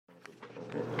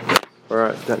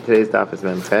Today's daf is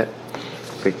Mem Bet.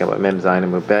 Picking up at Mem Zayin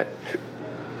and Mubet.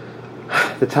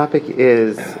 The topic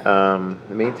is the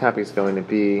main topic is going to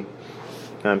be: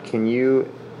 can you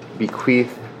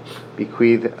bequeath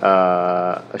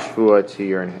a Shevuot to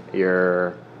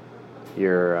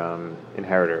your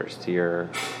inheritors, to your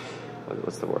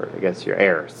what's the word? I guess your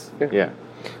heirs. Yeah.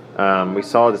 We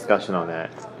saw a discussion on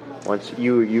that. Once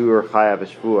you were chayav a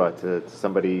Shevuot to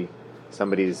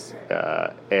somebody's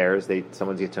heirs,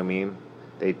 someone's yatomim,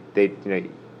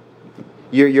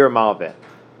 you're a malveh,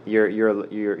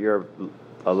 you're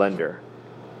a lender,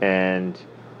 and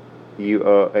you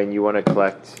want to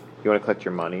collect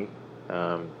your money.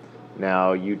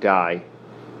 Now you die,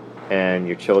 and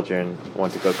your children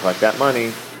want to go collect that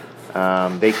money.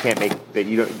 They can't make that.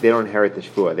 They don't inherit the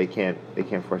Shevuot. They can't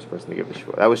force a person to give the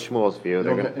Shevuot. That was Shmuel's view. They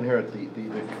don't inherit the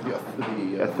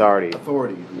authority,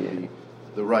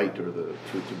 the right, or to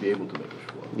be able to make a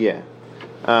Shevuot. Yeah,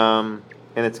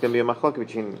 and it's going to be a machlok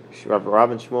between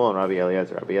Rav and Shmuel and Rabbi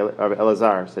Elazar. Rabbi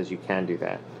Elazar says you can do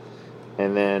that,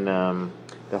 and then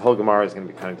the whole Gemara is going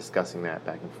to be kind of discussing that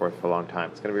back and forth for a long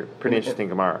time. It's going to be a pretty interesting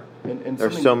Gemara. And there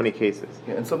are so many cases.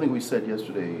 Yeah, and something we said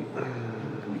yesterday.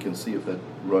 We can see if that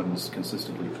runs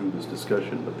consistently through this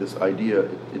discussion. But this idea,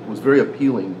 it was very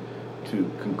appealing to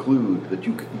conclude that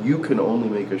you can only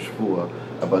make a shvuah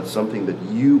about something that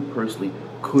you personally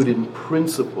could, in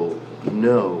principle,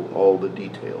 know all the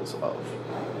details of,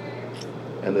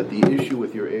 and that the issue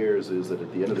with your heirs is that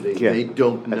at the end of the day, they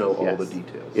don't know all the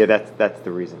details. Yeah, that's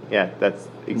the reason. Yeah, that's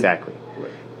exactly.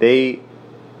 Right.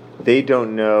 They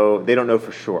don't know. They don't know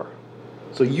for sure.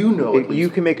 So you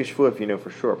can make a shvuah if you know for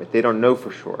sure, but they don't know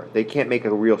for sure. They can't make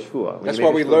a real shvuah. That's why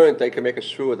we learned they can make a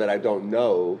shvuah that I don't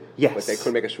know. Yes. But they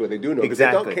couldn't make a shvuah they do know.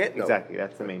 Exactly. They can't know. Exactly.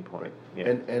 That's the main point.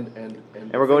 Yeah. And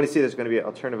we're going to see there's going to be an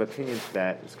alternative opinion to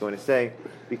that. It's going to say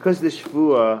because the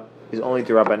shvuah is only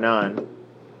d'Rabbanan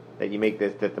that you make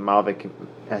that the malveh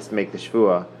has to make the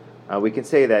shvuah. We can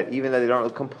say that even though they don't know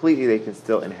completely, they can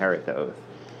still inherit the oath.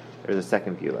 There's a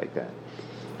second view like that.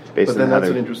 But then that's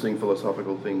an interesting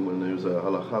philosophical thing when there's a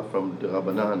halacha from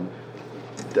D'Rabbanan.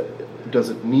 Does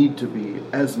it need to be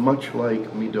as much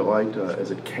like Midoraita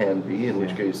as it can be, in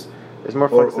which case... There's more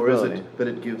flexibility. Or is it that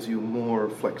it gives you more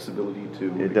flexibility to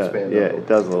expand? It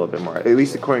does a little bit more. At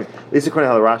least according to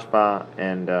how the Rashba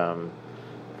and,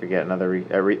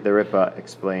 the Ripa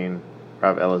explain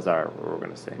Rav Elazar, what we're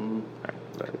going to say. Mm-hmm.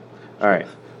 All right.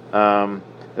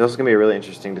 There's also going to be a really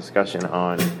interesting discussion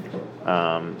on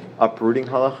uprooting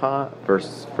halacha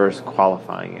versus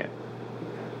qualifying it.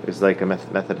 There's like a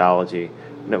methodology.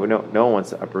 No one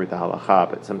wants to uproot the halacha,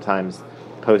 but sometimes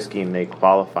post-scheme they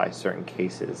qualify certain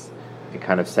cases and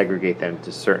kind of segregate them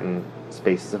to certain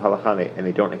spaces of halacha, and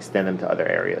they don't extend them to other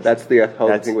areas. That's the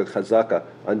whole thing with chazaka.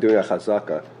 Undoing a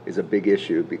chazaka is a big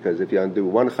issue because if you undo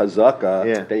one chazaka,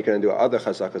 then you can undo other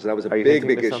chazakas. That was a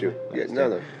big issue. Yeah,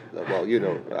 no. Well,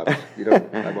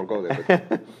 I won't go there.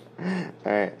 But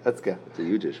all right, let's go. It's a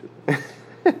huge issue.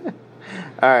 All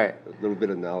right. A little bit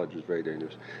of knowledge is very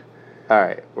dangerous. All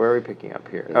right, where are we picking up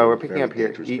here? We're picking up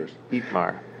here.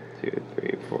 Itmar. 2,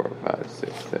 3, 4, 5,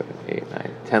 6, 7, 8,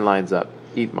 9, 10 lines up.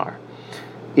 Itmar.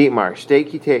 Shtei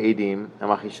kitei edim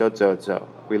amachishot zo.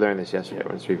 We learned this yesterday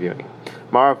when I was reviewing.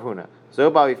 Marav Huna. Zo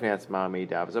ba b'fnei atzma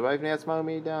meida. Zo ba b'fnei atzma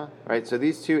meida. Right. So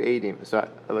these two edim. So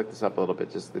I looked this up a little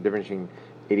bit. Just the difference between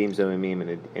edim zomimim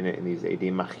and these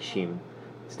edim machishim.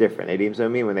 It's different. Edim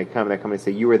zomimim, when they come and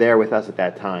say you were there with us at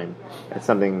that time. That's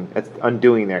something that's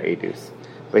undoing their edus.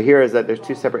 But here is that there's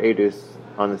two separate edus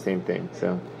on the same thing.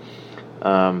 So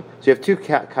you have two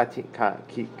katot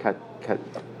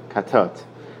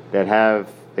that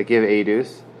give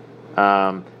edus,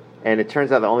 and it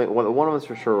turns out the only one of them is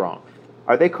for sure wrong.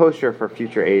 Are they kosher for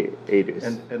future edus?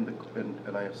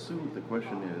 And I assume the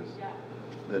question is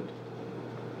that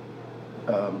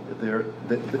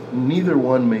neither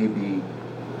one may be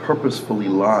purposefully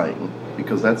lying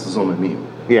because that's zomimim.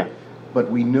 Yeah. But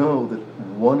we know that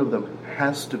one of them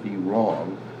has to be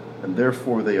wrong, and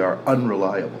therefore they are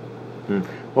unreliable.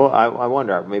 Well, I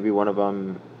wonder. Maybe one of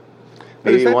them.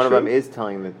 Maybe one of them is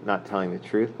not telling the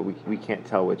truth, but we can't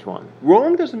tell which one.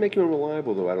 Wrong doesn't make you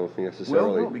unreliable, though. I don't think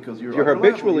necessarily. Well, no, because you're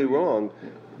habitually wrong. Yeah.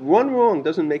 One wrong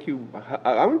doesn't make you.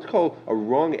 I wouldn't call a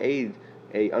wrong aid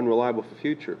unreliable for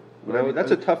future.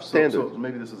 That's a tough standard. So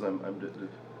maybe this is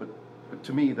but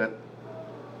to me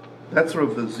that's sort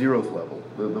of the zeroth level.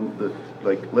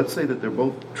 Let's say that they're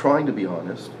both trying to be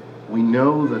honest. We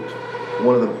know that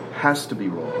one of them has to be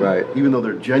wrong, right? Even though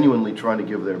they're genuinely trying to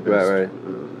give their best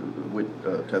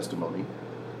testimony.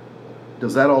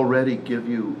 Does that already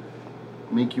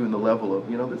make you in the level of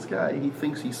this guy? He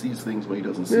thinks he sees things when he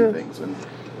doesn't see things, and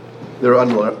They're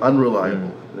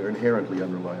unreliable. They're inherently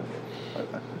unreliable.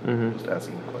 I'm just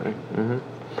asking the question.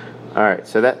 All right,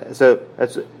 so that's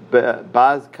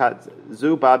Baz kat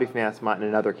zu ba b'fnei asma in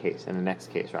another case. In the next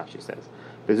case, Rashi says,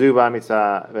 "Bezu ba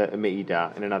mitzah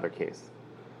meida" in another case.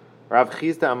 Rav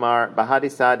Chizda Amar Bahadi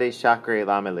Sade Shakre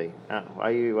Lameli.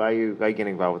 Why are you getting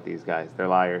involved with these guys? They're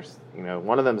liars.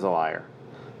 One of them's a liar,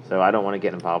 so I don't want to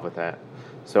get involved with that.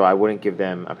 So I wouldn't give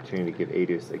them opportunity to give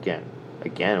edus again.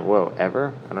 Whoa,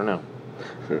 ever? I don't know.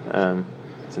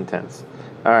 It's intense.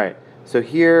 All right, so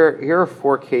here are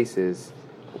 4 cases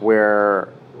where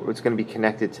it's going to be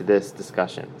connected to this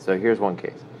discussion. So here's one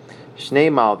case: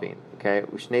 Shnei Malvin, okay,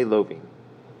 Ushnei Lovin,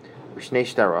 Ushnei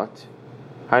Shtarot.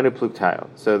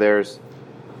 So this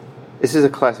is just a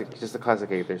classic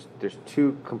case. There's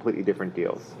 2 completely different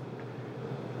deals,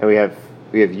 and we have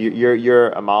you're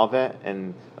a malve,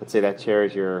 and let's say that chair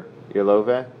is your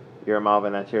love. You're a malve,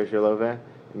 and that chair is your love, and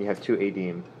you have 2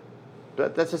 adim.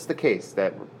 That's just the case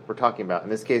that we're talking about. In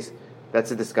this case,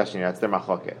 that's a discussion. That's their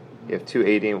machloket. You have 2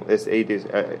 adim. This edus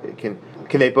can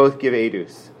they both give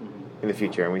edus in the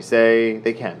future? And we say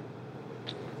they can.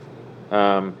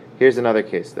 Here's another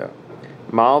case though.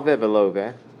 Malve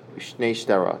velove, shnei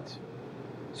shtarot.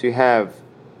 So you have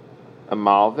a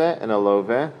malve and a love,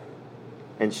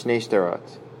 and shnei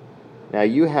shtarot. Now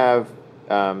you have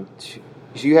two.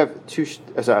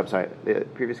 Sorry, I'm sorry. The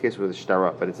previous case was a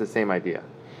shtarot, but it's the same idea.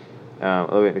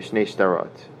 Shnei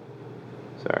shtarot.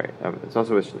 Sorry, it's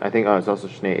also. It's also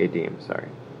shnei edim. Sorry.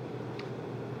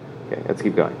 Okay, let's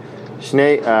keep going.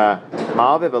 Shnei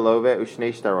malve velove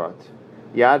ushnei shtarot.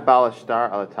 Yad bal shtar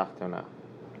ala tachtona.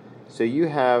 So you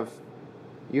have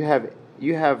your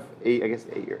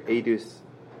edus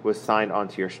was signed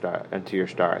onto your star. I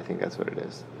think that's what it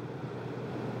is,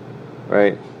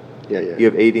 right? Yeah. You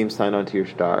have edim signed onto your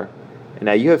star, and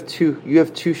now you have two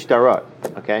shtarot,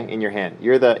 okay, in your hand.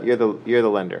 You're the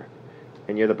lender,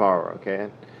 and you're the borrower, okay.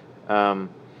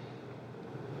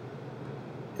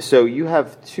 So you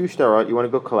have 2 shtarot. You want to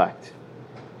go collect.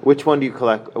 Which one do you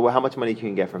collect? How much money can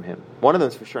you get from him? One of them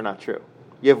is for sure not true.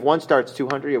 You have one star it's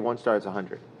 200, you have one star it's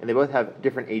 100. And they both have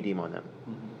different adim on them.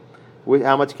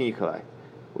 How much can you collect?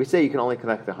 We say you can only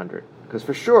collect 100. Because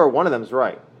for sure, one of them is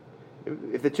right.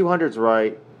 If the 200 is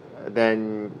right,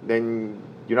 then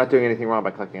you're not doing anything wrong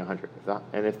by collecting 100.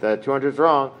 And if the 200 is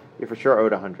wrong, you're for sure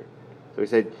owed 100. So we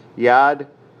said, Yad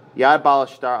bal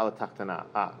shtar al tachtana.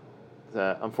 It's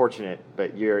unfortunate,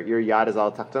 but your yad is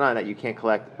al tachtana, that you can't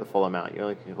collect the full amount. You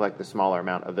only can collect the smaller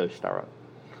amount of those shtarot.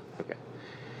 Okay.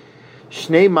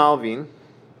 Shnei malvin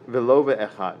velove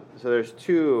echad. So there's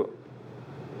 2.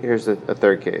 Here's a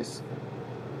third case.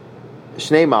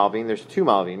 Shnei malvin. There's 2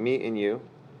 malvin. Me and you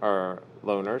are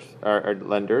loaners, are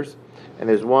lenders, and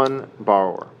there's 1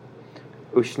 borrower.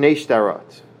 Ushnei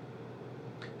shtarot.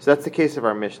 So that's the case of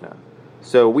our Mishnah.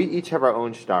 So we each have our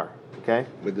own shtar. Okay.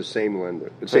 With the same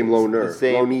lender, the same loaner,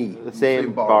 the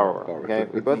same borrower. Okay.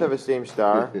 We both have the same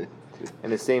shtar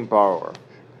and the same borrower.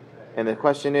 And the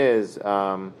question is.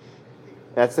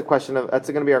 That's going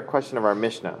to be our question of our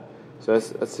Mishnah. So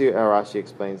let's see how Rashi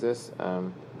explains this.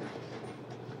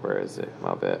 Where is it?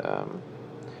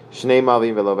 Shnei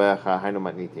malvin velovecha hainu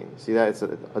matnitin. See that? It's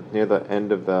near the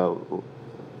end of the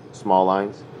small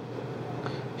lines.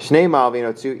 Shnei malvin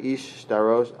otzu ish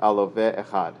shtarosh alove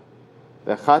echad.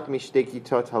 V'chat mishtei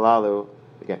kitot halalu.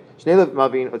 Again. Shnei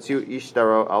malvin otzu ish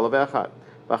shtaro alove echad.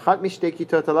 V'chat mishtei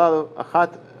kitot halalu.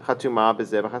 Achat chatuma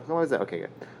b'zeh. V'chat chatuma b'zeh. Okay,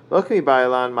 good. Lokmi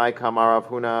ba'elan mai kamar Rav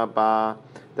Huna ba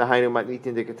dahainu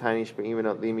matnitin dekatani shpeim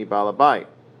not limi balabai.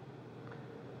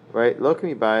 Right,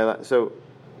 lokmi ba'elan. So,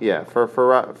 yeah, for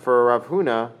Rav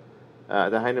Huna,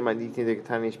 dahainu matnitin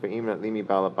dekatani shpeim not limi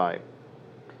balabai.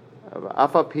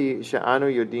 Afa pi she'anu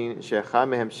yodin she'echa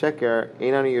mehem sheker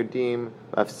einanu yodim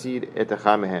lafsid et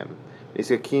echa mehem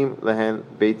niskakim lehen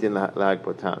beitin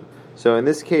lahagbotan. So in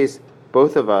this case,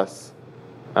 both of us.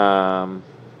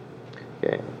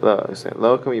 Okay,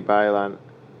 lo kami bailan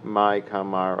mai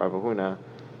kamar avahuna,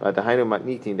 dahainu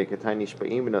matnitin dekatani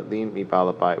shpaim v'notlin mi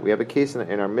balabai. We have a case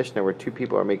in our Mishnah where 2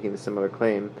 people are making a similar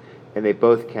claim, and they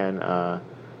both can.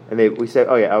 We said,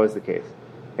 oh yeah, that was the case.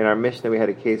 In our Mishnah, we had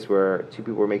a case where 2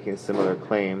 people were making a similar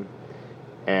claim,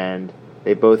 and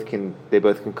they both can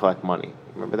collect money.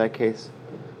 Remember that case?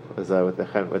 It was with the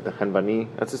chenbani.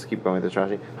 Let's just keep going with this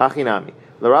Rashi. Hachinami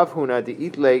l'Rav Huna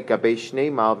deitle gabei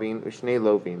shnei malvin ushnei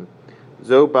lovin.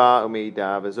 Zoba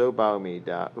umeida v'zoba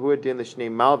umeida. Hu adin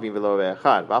l'shnei malvin v'lo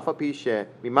echad. V'afa pi she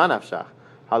mima nafshach.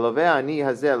 Haloveh ani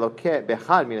hazeh lokeh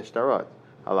bechad min hashtarot.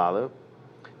 Halalu.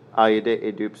 Al yedei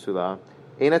edu psula.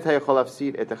 Ein ata yachol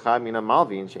lafsid et echad min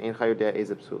malvin she'ein chayodeh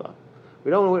eze psula.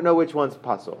 We don't know which one's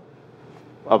puzzle.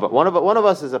 One of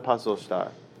us is a puzzle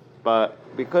shtar. but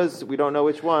because we don't know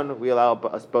which one, we allow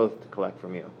us both to collect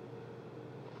from you.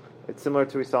 It's similar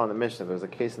to what we saw in the Mishnah. There was a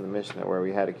case in the Mishnah where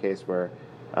we had a case where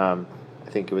I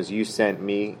think it was you sent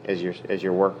me as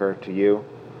your worker to you,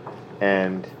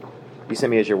 and you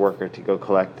sent me as your worker to go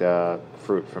collect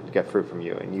get fruit from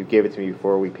you, and you gave it to me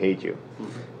before we paid you.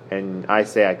 Mm-hmm. And I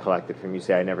say I collected from you,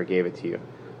 say I never gave it to you.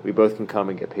 We both can come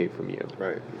and get paid from you.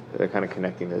 Right. They're kind of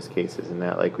connecting those cases in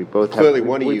that, like we both clearly have,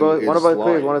 one we of both, you one is of us lying.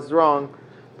 clearly one is wrong,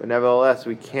 but nevertheless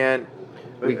we can't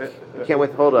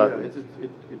withhold us.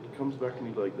 It comes back to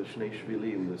me like the Shnei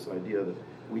Shvilim, this idea that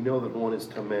we know that one is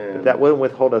tameh. That wouldn't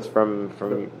withhold us from.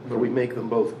 But we make them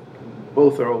both.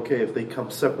 Both are okay if they come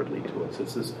separately to us.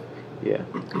 It's this. Yeah.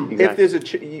 Exactly. If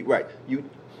there's right,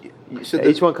 so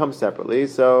each one comes separately.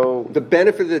 So the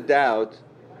benefit of the doubt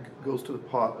goes to the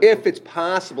pot. If it's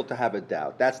possible to have a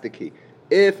doubt, that's the key.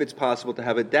 If it's possible to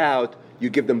have a doubt, you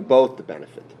give them both the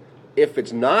benefit. If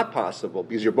it's not possible,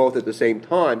 because you're both at the same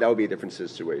time, that would be a different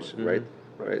situation, mm-hmm.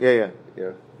 right? Yeah.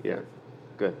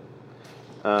 Good.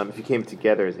 If you came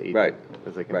together as eight, right?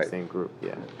 It's like in the same group.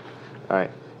 Yeah. All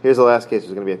right. Here's the last case.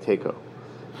 It's going to be a teko.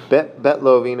 Bet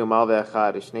lovin umal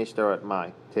ve'achad shnei shtarot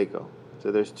mai teko.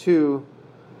 So there's two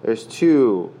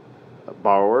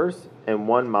borrowers and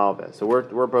one malveh. So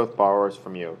we're both borrowers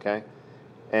from you, okay?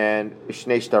 And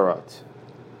shnei shtarot.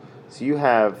 So you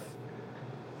have.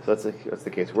 So that's the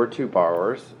case. We're two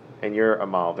borrowers, and you're a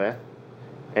malveh,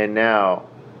 and now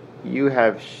you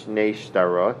have shnei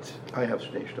shtarot. I have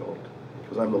shnei shtarot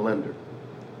because I'm the lender.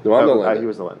 No, I'm the lender. He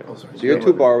was the lender. Oh, sorry. So you're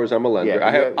two borrowers. I'm a lender.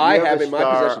 Yeah, I have in my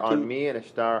possession two on me and a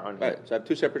star on him. Right. So I have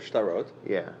two separate shtarot.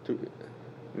 Yeah.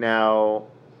 Now,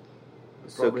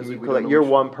 so can you collect? You're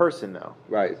one person though.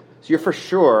 Right. So you're for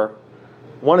sure.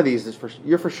 One of these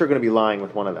you're for sure going to be lying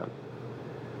with one of them.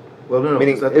 Well, no.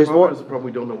 Meaning, is that the problem?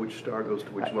 We don't know which star goes to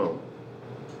which loan.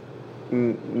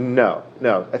 No.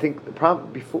 I think the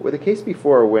problem the case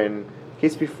before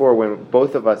when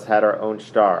both of us had our own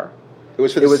star. It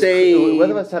was for the same.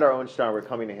 Both of us had our own star. We're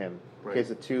coming to him. Right. In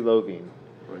case of two lovin.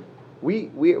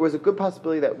 Right. It was a good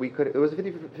possibility that we could. It was a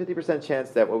 50%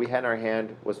 chance that what we had in our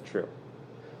hand was true.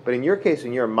 But in your case,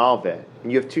 when you're a malveh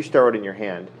and you have two shtarot in your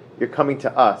hand, you're coming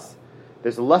to us.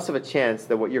 There's less of a chance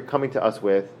that what you're coming to us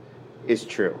with is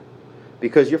true,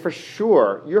 because you're for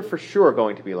sure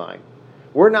going to be lying.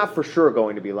 We're not for sure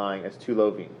going to be lying as two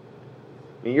lovin.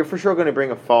 I mean, you're for sure going to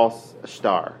bring a false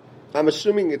star. I'm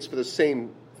assuming it's for the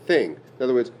same thing. In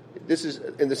other words, this is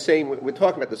in the same. We're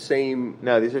talking about the same.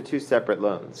 No, these are two separate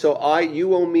loans. So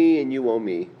you owe me and you owe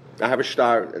me. I have a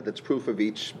star that's proof of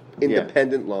each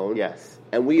independent loan. Yes.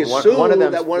 And we assume one of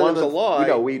them's a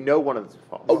lie. We know one of them's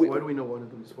false. Why do we know one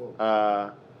of them's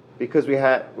false? Because we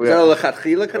had. Is that a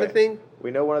lechatchila kind of thing?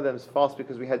 We know one of them's false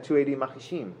because we had two edim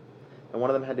machishim, and one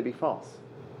of them had to be false.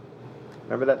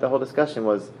 Remember that the whole discussion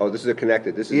was. Oh, this is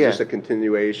connected. This is just a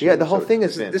continuation. Yeah, the whole thing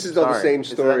is. This is all the same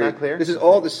story. Is that not clear? This is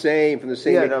all the same from the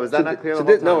same. Yeah, no, is that not clear?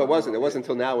 No, it wasn't. It wasn't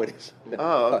until now. It is.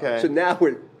 Oh, okay. So now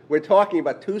we're talking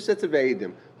about two sets of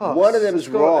edim. Oh, one of them is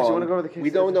wrong. So go over the case. We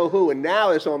don't know who, and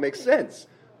now this all makes sense.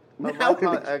 Now, I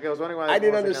was wondering why I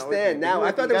didn't understand. Now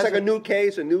I thought there was like a new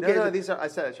case, case. No, these are.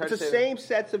 It's the same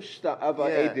sets of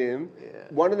edim. Yeah.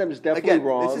 One of them is definitely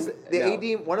wrong. This is the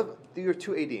edim. One of your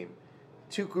two edim,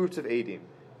 two groups of edim.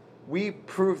 We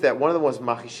proved that one of them was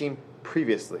machishim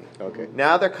previously. Okay.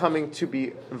 Now they're coming to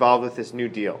be involved with this new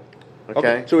deal.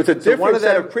 Okay. So it's a different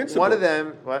set of principles. One of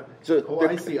them, what?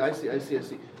 I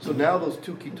see. So now those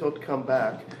two kitot come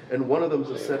back, and one of them's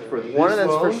a set for this one of them's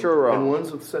loan, for sure wrong. and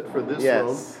one's a set for this yes.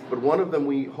 loan. But one of them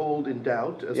we hold in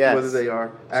doubt as yes. to whether they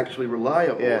are actually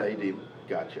reliable. Yeah. Adim.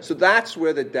 Gotcha. So that's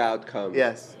where the doubt comes.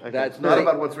 Yes. Okay. That's not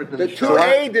about what's written in the two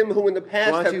Adim who in the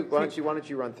past why don't you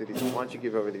run through these? Why don't you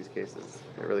give over these cases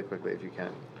really quickly if you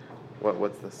can?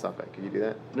 What's the suffix? Can you do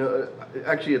that? No,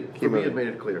 actually, for me it made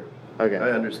it clear. Okay.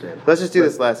 I understand. Let's just do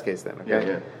this last case then,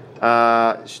 okay?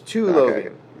 Yeah. Two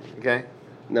lovin, okay?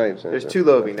 No, there's two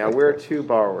lovin. Now we're two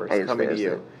borrowers coming to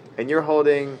you, and you're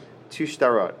holding two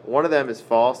shtarot. One of them is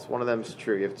false. One of them is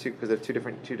true. You have two because they're two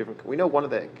different. We know one of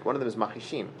them is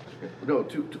machishim. No,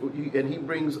 and he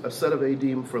brings a set of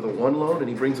adim for the one loan, and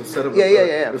he brings a set of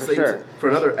for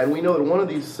another. And we know that one of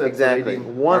these sets of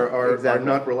adim are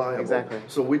not reliable. Exactly.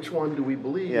 So which one do we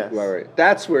believe? Yes. Right.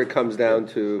 That's where it comes down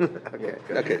to.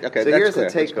 Okay. So here's the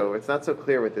takeover. It's not so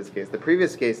clear with this case. The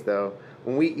previous case, though,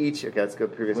 when we each let's go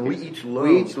previous. When case.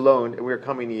 we each loaned, and we were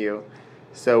coming to you.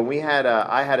 So we had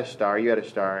I had a star, you had a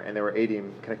star, and there were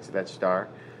adim connected to that star.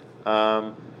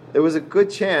 There was a good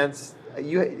chance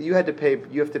you have to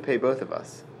pay both of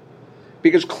us,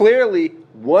 because clearly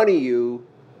one of you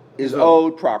is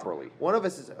owed properly. One of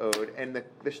us is owed, and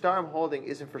the star I'm holding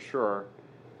isn't for sure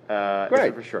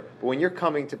Right. For sure. But when you're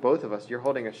coming to both of us, you're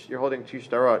holding two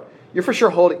shtarot. You're for sure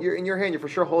holding. You're in your hand. You're for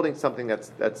sure holding something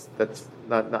that's not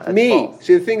that's me. False.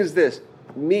 See, the thing is this.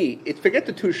 Me. Forget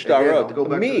the two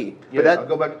shtarot. Me.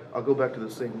 I'll go back to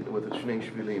the same with the Shnei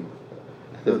Shvilim.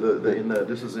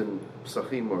 This is in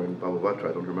Sachim or in Bava Batra,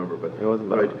 I don't remember, but it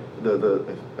wasn't right.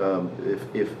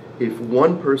 If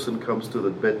one person comes to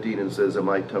the Bet Din and says, "Am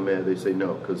I tameh?" they say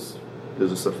no because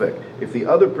there's a safek. If the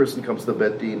other person comes to the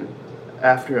Bet Din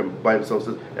after him by himself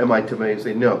says, "Am I tameh?" you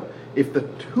say no. If the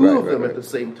two of them at the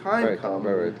same time come,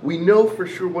 we know for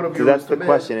sure one of you. So that's the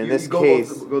question. In this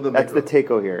case, that's the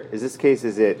take-o here. Is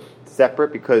it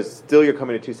separate because still you're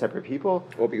coming to two separate people,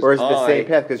 or is it the same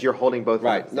path because you're holding both?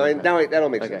 Right. No, now that all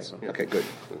makes sense. Okay, good.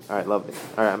 All right, lovely.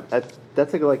 All right,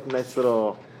 that's like nice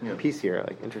little piece here,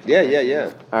 like interesting.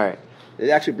 Yeah. All right. It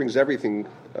actually brings everything.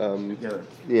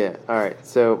 Yeah. All right.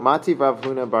 So Mati Rav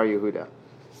Huna Bar Yehuda,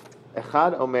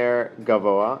 Echad Omer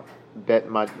Gavoa Bet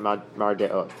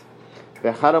Mardeot.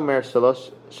 ואחד אומר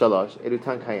שלוש,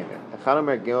 עדותן קיימת. אחד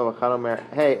אומר ג' ואחד אומר,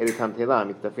 hey, עדותן תהילה,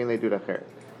 מצטרפים לעדות אחרת.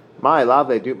 מה אליו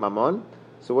לעדות ממון?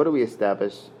 So what do we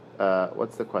establish?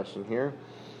 What's the question here?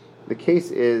 The case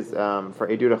is for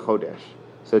עדות chodesh.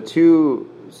 So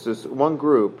one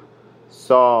group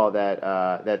saw that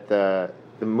the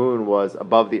moon was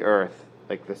above the earth,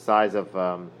 like the size of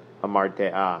a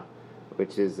marde'ah,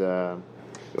 which is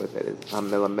what that is.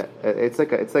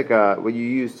 It's like what you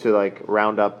use to like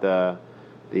round up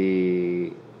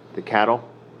the cattle,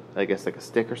 I guess like a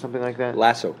stick or something like that.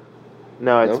 Lasso.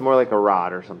 No, it's more like a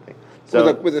rod or something.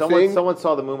 So someone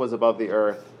saw the moon was above the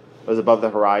earth, was above the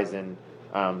horizon.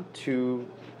 Two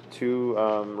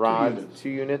rods, 2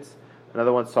 units.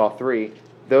 Another one saw 3.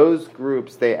 Those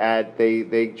groups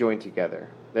they join together.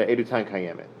 The Edutan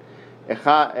Kayemet.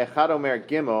 Echad Omer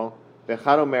Gimel,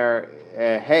 Echad Omer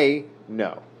Hey.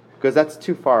 No, because that's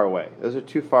too far away. Those are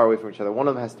too far away from each other. One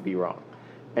of them has to be wrong.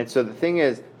 And so the thing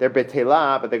is, they're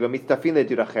betela, but they go mitztafin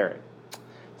le'edut acheret.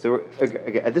 So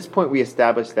at this point, we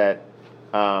established that.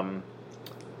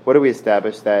 What do we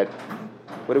establish that?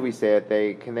 What do we say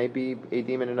that can they be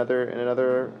edim in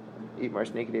another eat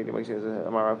marsh naked edim?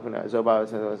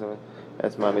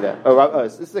 That's mamida.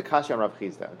 This is a kasha on Rav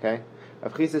Chizda. Okay,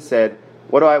 Rav Chizda said,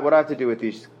 what do I have to do with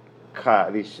these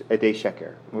edei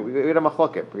sheker? We had a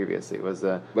machloket previously. It was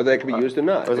whether they can be used or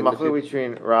not. It was a machloket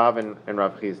between Rav and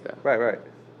Rav Chizda. Right.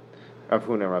 Rav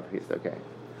Huna and Rav Chizda. Okay.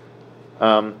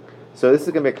 So this is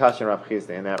going to be a kasha on Rav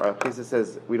Chizda, and that Rav Chizda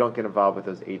says we don't get involved with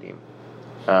those edim.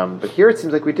 But here it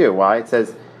seems like we do. Why? It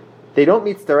says they don't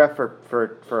meet staref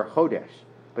for chodesh,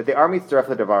 but they are meet staref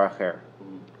ledavar acher.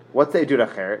 What's the edut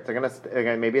acher? They're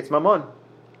gonna maybe it's mamon.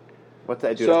 What's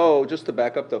that? So, just to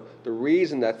back up, though, the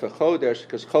reason that for chodesh,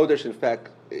 because chodesh, in fact,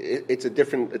 it's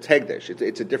hegdesh.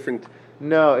 It's a different.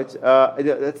 No, it's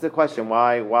that's the question.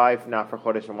 Why not for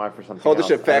chodesh and why for something else?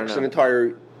 Chodesh affects an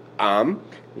entire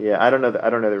Yeah, I don't know the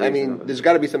reason. I mean, there's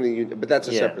got to be something, but that's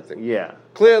a separate thing. Yeah.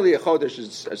 Clearly, a chodesh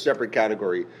is a separate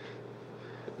category.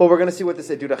 Well, we're going to see what this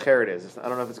edut acheret is. I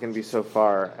don't know if it's going to be so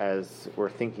far as we're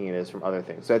thinking it is from other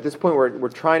things. So at this point, we're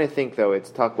trying to think, though,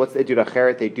 what's the edut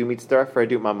acheret? They do meet staref for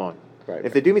edut mamon. Right.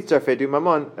 If they do meet staref for edut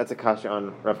mamon, that's a kasha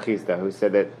on Rav Chizda, who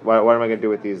said that, what am I going to do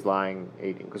with these lying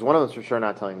edim? Because one of them's for sure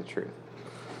not telling the truth.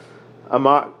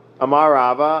 Amar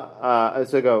Rava,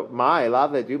 so go, Ma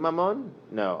elav edut mamon?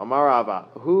 No. Amar Rava,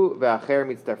 hu ve'acher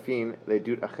mitztarfin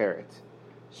le'edut acheret,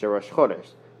 sherosh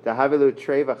chodesh. So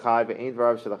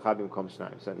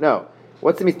no,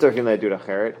 what's the mitzvah le'edut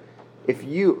acheret? If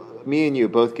me and you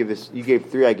both give this, you gave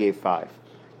 3, I gave 5.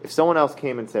 If someone else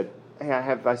came and said, "Hey,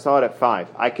 I saw it at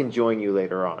 5. I can join you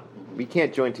later on." We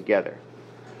can't join together.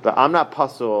 But I'm not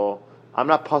puzzle.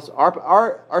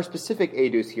 Our specific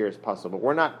edus here is puzzle, but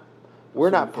we're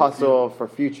not puzzle for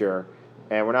future,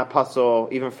 and we're not puzzle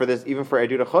even for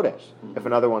edut chodesh if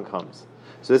another one comes.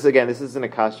 So this is an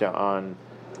akasha on.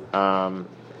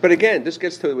 But again, this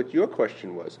gets to what your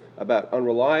question was about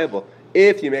unreliable.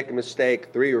 If you make a mistake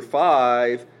 3 or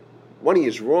 5, one of you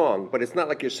is wrong, but it's not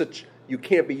like you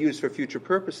can't be used for future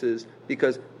purposes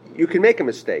because you can make a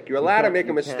mistake. You're allowed to make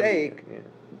a mistake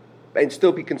and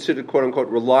still be considered quote unquote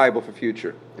reliable for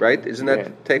future, right? Isn't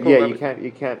that take home? Yeah,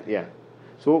 you can't. Yeah.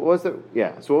 So what was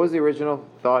the original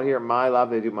thought here? My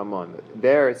lav le'edut mamon.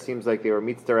 There it seems like they were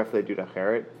mitzdaref le'edut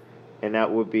acheret, and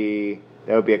that would be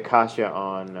a kasha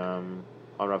on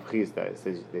Rav Chizda. It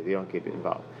says they don't get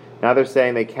involved. Now they're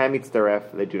saying they can meet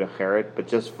staref, they do the cheret,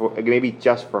 but maybe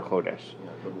just for chodesh.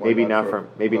 Maybe not for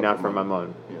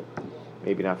mamon. Yeah.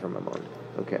 Maybe not for mamon.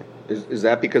 Okay. Is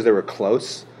that because they were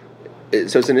close?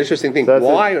 So it's an interesting thing. So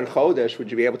why on chodesh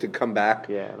would you be able to come back?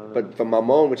 Yeah, I don't know. But for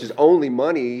mamon, which is only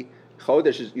money,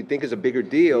 Chodesh you think is a bigger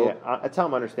deal. Yeah, that's how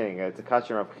I'm understanding it. It's a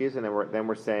kasha Rav Chizda, and then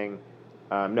we're saying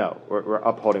no, we're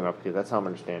upholding Rav Chizda. That's how I'm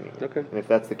understanding it. Okay. And if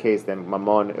that's the case, then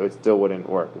Mamon it still wouldn't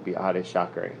work. It would be Ade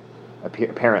Shakari.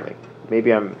 Apparently,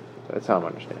 that's how I'm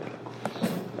understanding it.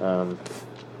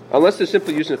 Unless they're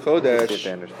simply using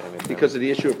Chodesh because of the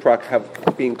issue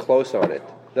of being close on it.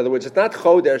 In other words, it's not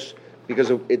Chodesh because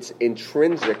of its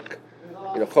intrinsic,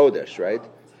 Chodesh, right?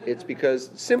 It's because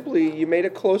simply you made a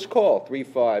close call,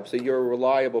 3-5, so you're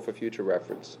reliable for future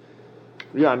reference.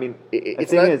 Yeah, I mean, the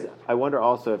thing is, I wonder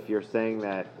also if you're saying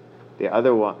that the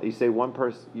other one, you say one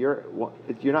person, you're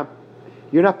not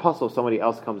puzzled if somebody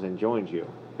else comes and joins you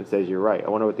and says you're right. I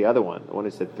wonder what the one who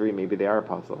said 3, maybe they are a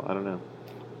puzzle. I don't know.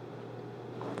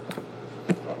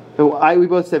 So we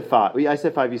both said 5. I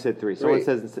said 5. You said 3. Someone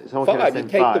could have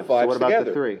said 5. So what about together.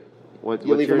 the 3? What's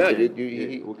you leave him out.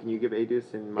 Can you give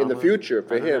Edus in the future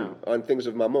for him on things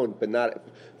of Mammon, but not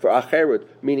for Acherut?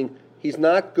 Meaning he's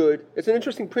not good. It's an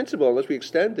interesting principle unless we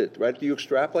extend it, right? Do you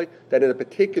extrapolate that in a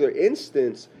particular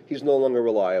instance he's no longer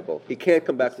reliable? He can't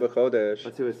come back to the Chodesh.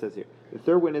 Let's see what it says here. The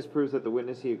third witness proves that the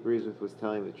witness he agrees with was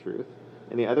telling the truth,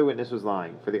 and the other witness was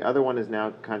lying, for the other one is now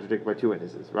contradicted by 2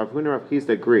 witnesses. Rav Huna and Rav Chizda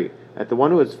agree that the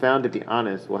one who is found to be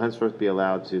honest will henceforth be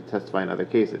allowed to testify in other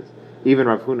cases. Even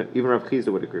Rav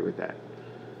Chizda would agree with that.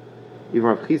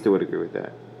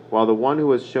 While the one who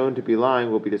was shown to be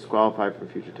lying will be disqualified from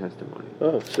future testimony.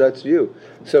 Oh, so that's you.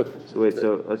 So let's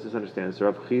just understand. So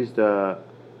Rav Chizda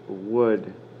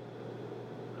would.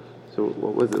 So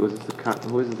what was it? Who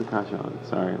was the kasha on?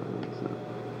 Sorry.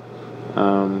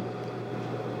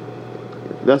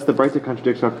 Thus, the Brisa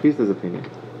contradicts Rav Chizda's opinion.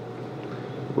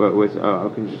 How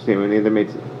can you say when the other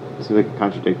seems like it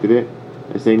contradicted it?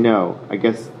 I say no. I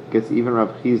guess even Rav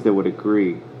Chizda would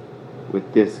agree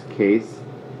with this case.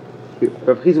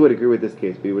 Rav Chizda would agree with this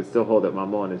case, but he would still hold that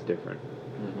Mammon is different.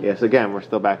 Mm-hmm. Yes, again, we're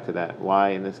still back to that. Why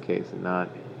in this case and not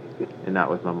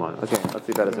with Mammon? Okay, let's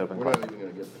leave that as an open question. We're not even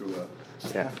going to get through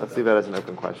let's leave that as an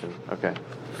open question. Okay.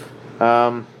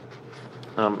 I'm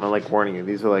like warning you.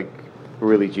 These are like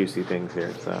really juicy things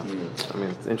here. So I mean,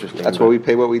 it's interesting. That's why we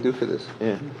pay what we do for this.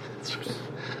 Yeah.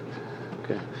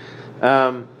 Okay.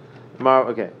 Amar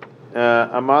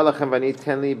lachem v'ani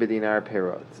tenli b'dinar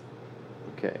perot.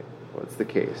 Okay. What's the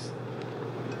case?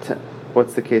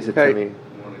 What's the case of tenli?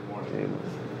 Morning.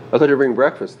 I thought you were bringing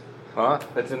breakfast. Huh?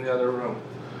 That's in the other room.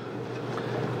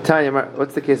 Tanya,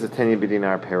 what's the case of tenli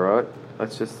b'dinar perot?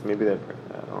 Let's just maybe that.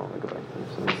 I don't want to go back.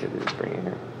 Let me see if they just bring it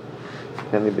here.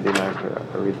 Tenli b'dinar perot.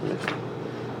 I'll read the mission.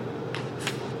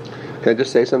 Can I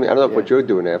just say something? I don't know what you're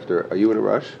doing after. Are you in a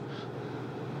rush?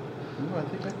 No, I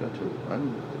think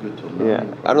I'm good till 9. Yeah.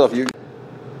 I don't know if you...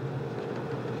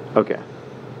 Okay.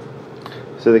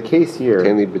 So the case here...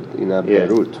 Tenli b'dinar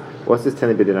perut. What's this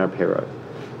tenli b'dinar perot?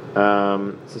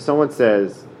 So someone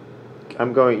says, you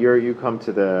come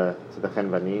to the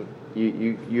Chenvani,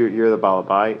 you're the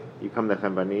Balabai, you come to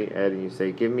Chenvani, Ed, and you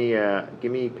say, give me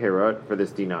perot for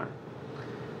this dinar.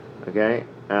 Okay?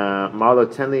 Marlo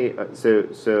tenli,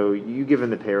 so you give him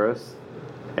the peros,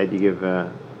 Ed, you give,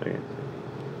 okay.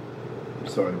 I'm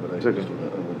sorry, but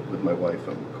with my wife,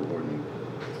 I'm coordinating.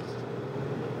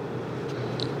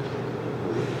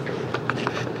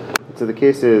 So the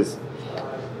case is,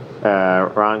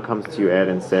 Ron comes to you, Ed,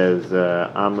 and says,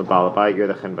 I'm a balabai, you're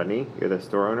the chenbani, you're the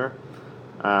store owner.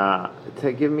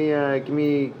 Give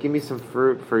me some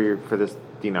fruit for this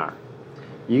dinar.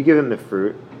 You give him the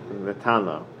fruit, the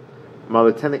tanlo,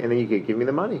 and then you could give me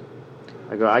the money.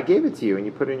 I gave it to you, and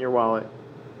you put it in your wallet.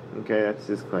 Okay, that's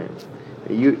his claim.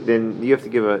 Then you have to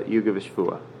give a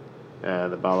shvuah.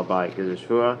 The balabai gives a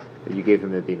shvuah that you gave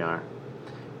him the dinar.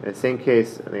 In the same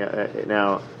case,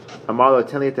 now Amarlo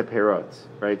tenli et perot,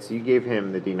 right? So you gave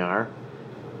him the dinar,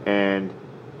 and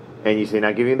you say,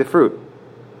 now give me the fruit.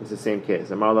 It's the same case.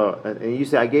 Amarlo, and you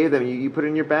say, I gave them. You put it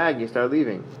in your bag. You start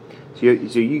leaving. So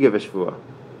you give a shvuah.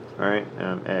 All right,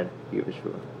 Ed, you give a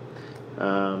shvuah.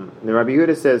 The Rabbi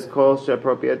Yehuda says, Kol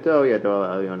she'apropriato yado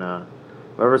al-Yonah.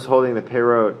 Whoever's holding the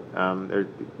perot,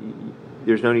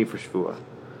 there's no need for shvuah.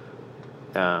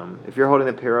 If you're holding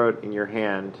the perot in your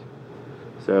hand,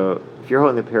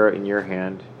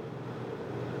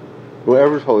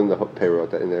 whoever's holding the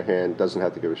perot in their hand doesn't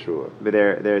have to give a shvuah. But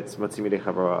there it's matzimidei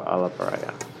chavro ala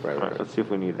paraya. Right. Let's see if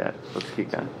we need that. Let's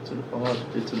keep going.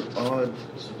 It's an odd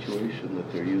situation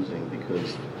that they're using,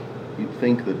 because you'd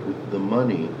think that with the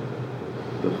money,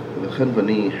 the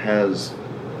chenvani has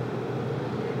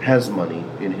money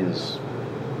in his, I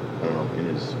don't know, in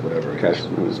his whatever,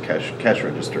 his cash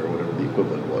register or whatever the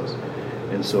equivalent was.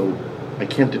 And so I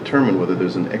can't determine whether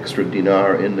there's an extra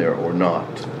dinar in there or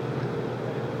not.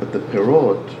 But the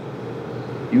perot,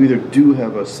 You either do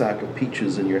have a sack of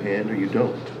peaches in your hand or you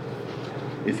don't.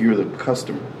 If you're the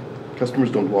customer.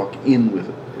 Customers don't walk in with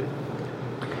it.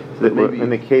 In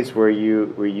the case where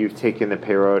you've taken the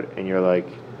peirot and you're like,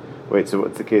 wait, so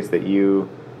what's the case that you've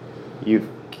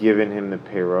given him the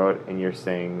peirot and you're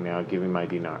saying, now give me my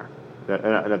dinar?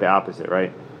 Not the opposite,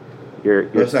 right?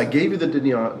 Yes, I gave you the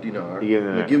dinar.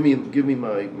 Now give me my perot. Give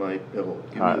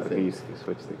me the thing. You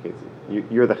switch the case.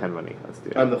 You're the chenvani. Let's do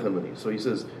it. I'm the chenvani. So he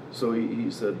says. So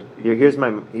he said. Here's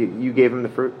my. You gave him the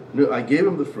fruit. No, I gave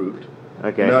him the fruit.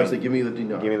 Okay. Now I say, give me the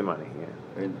dinar. Give me the money.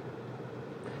 Yeah. And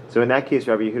so in that case,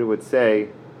 Rabbi Yehuda would say,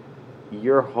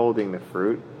 you're holding the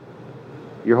fruit.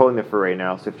 You're holding the fruit right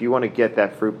now. So if you want to get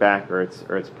that fruit back or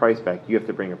its price back, you have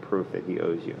to bring a proof that he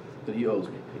owes you. That he owes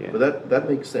me. Yeah. But that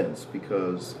makes sense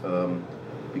because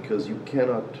you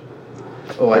cannot.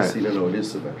 Oh, I see. No, it is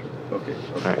symmetrical. Okay.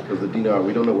 Right. Because the dinar,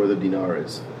 we don't know where the dinar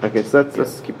is. Okay, so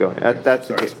let's keep going. That's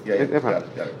Sorry. the case. Yeah, got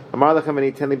it. Amar lechem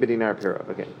ani ten li b'dinar piro.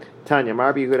 Okay. Tanya, Amar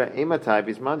Rabbi Yehuda, ematai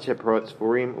bisman sheperot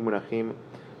sfurim umunachim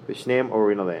v'shneim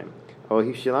orin aleim. O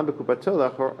hishilam b'kupato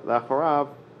lachorav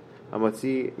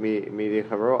amotzi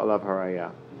midichavro alav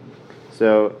haraya.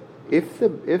 So if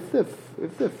the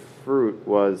fruit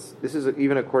was, this is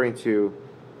even according to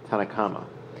Tanakama.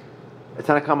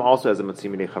 Tanakama also has a motzi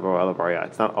midichavro alav haraya.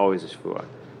 It's not always a shvuah.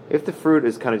 If the fruit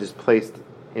is kind of just placed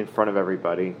in front of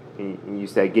everybody, and you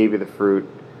say, "I gave you the fruit,"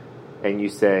 and you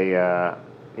say,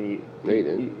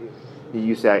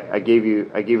 you say, "I gave you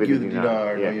the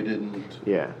dinar." Yeah. No, you didn't.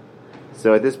 Yeah.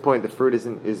 So at this point, the fruit is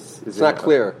it's not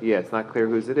clear. Yeah, it's not clear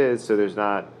whose it is. So there's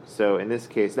not. So in this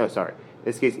case, in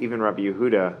this case, even Rabbi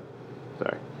Yehuda,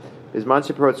 is man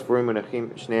sheperot sfurim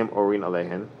munachim shneim orin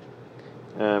alehen.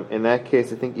 In that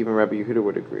case, I think even Rabbi Yehuda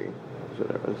would agree.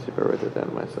 Let's see if I wrote that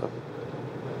down myself.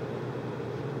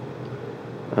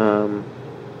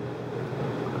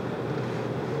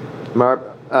 Amar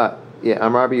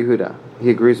Rabbi Yehuda. He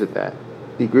agrees with that.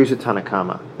 He agrees with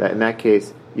Tanakama that in that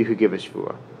case you could give a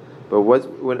shvuah. But when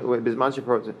bisman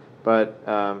sheperot, but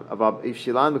if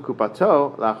shilan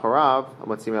b'kupato lachorav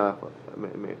hamotzim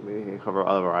chavar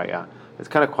alav haraya. It's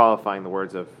kind of qualifying the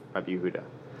words of Rabbi Yehuda.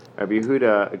 Rabbi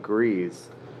Yehuda agrees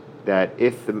that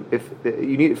if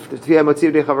you need to be a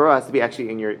motiv de chavaro, has to be actually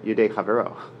in your yedei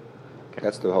chavaro. Okay.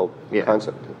 That's the whole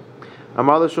concept.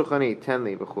 Amar lo shulchani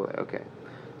tenli b'chule. Okay,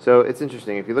 so it's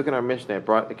interesting. If you look in our Mishnah, it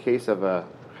brought a case of a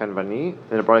chenvani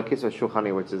and it brought a case of a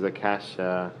shulchani, which is a cash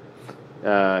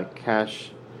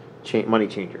money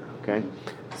changer. Okay,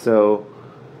 so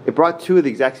it brought two of the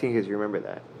exact same cases. You remember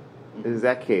that? This is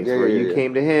that case where you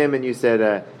came to him and you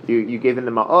said you gave him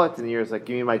the ma'ot and you're like,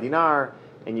 give me my dinar,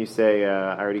 and you say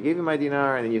I already gave you my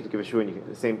dinar, and then you have to give a shvu, and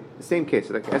the same case.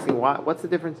 So like asking what's the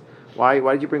difference? Why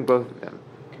did you bring both of them?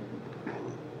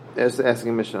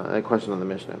 Asking a question on the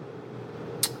Mishnah.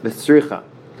 The tzricha.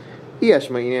 Yesh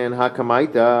ma'inen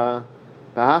hakamaita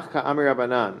b'hach ka'amir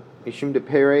Rabbanan mishum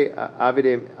depere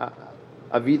avide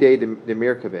de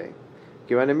mirkave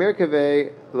givan de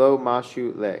mirkave lo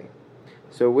mashu le.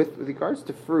 So with regards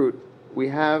to fruit, we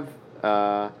have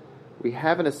an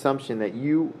assumption that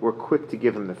you were quick to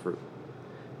give them the fruit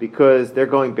because they're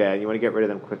going bad. You want to get rid of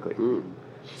them quickly.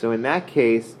 So in that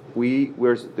case, we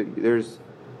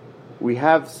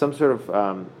have some sort of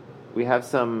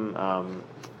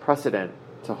precedent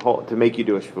to make you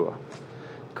do a shvuah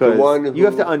because you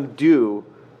have to undo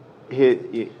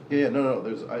his. No.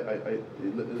 There's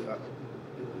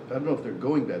I don't know if they're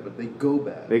going bad, but they go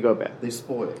bad. They go bad. They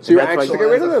spoil. So you're anxious to get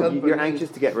rid of them. You're anxious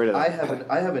to get rid of them.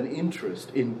 I have an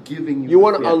interest in giving you. You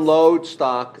want to unload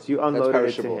stock. So you unload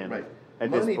it to him. Right. At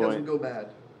Money this point, doesn't go bad.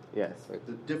 Yes.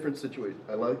 The different situation.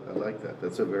 I like that.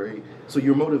 That's a very. So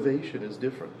your motivation is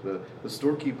different. The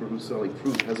storekeeper who's selling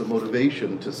fruit has a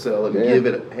motivation to sell and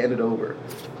hand it over,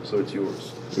 so it's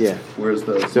yours. Yeah. Whereas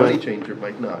the money changer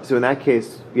might not. So in that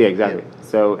case, exactly. Yeah.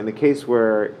 So in the case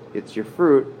where it's your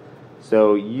fruit.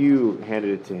 So you handed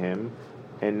it to him,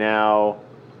 and now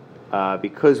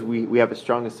because we have a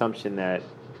strong assumption that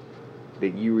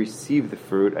you receive the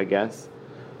fruit, I guess.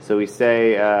 So we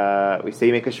say you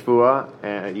make a shvuah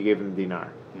and you gave him the dinar.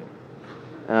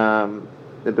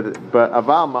 But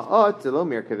aval ma'ot lo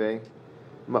mirkaveh.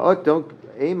 Ma'ot don't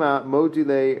ema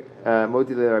module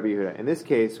Rabbi Yehuda. In this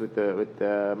case, with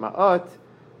the ma'ot,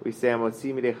 we say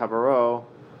amotzi midei chavaro.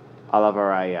 Alav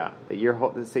haraya.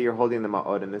 Let's say you're holding the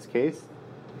ma'od in this case.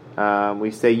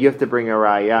 We say you have to bring a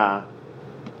raya.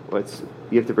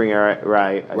 You have to bring a raya.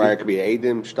 Raya could be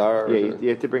Adim, star. Yeah, you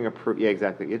have to bring a proof. Yeah,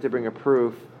 exactly. You have to bring a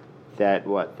proof that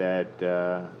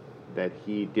that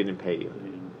he didn't pay you.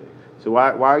 So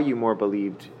why are you more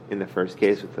believed in the first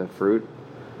case with the fruit?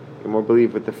 You're more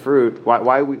believed with the fruit.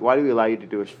 Why do we allow you to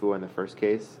do a shvuah in the first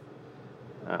case?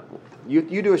 You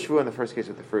do a shvuah in the first case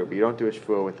with the fruit, but you don't do a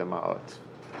shvuah with the ma'ot.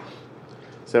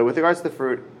 So with regards to the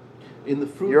fruit, in the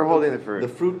fruit, you're holding the fruit. The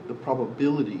fruit, the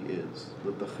probability is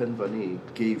that the chenvani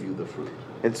gave you the fruit.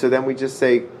 And so then we just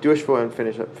say, do a shvuah and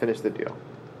finish the deal.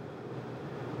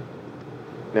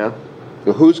 No?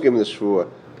 So who's giving the shvuah?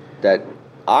 That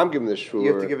I'm giving the shvuah.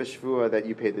 You have to give a shvuah that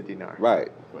you paid the dinar.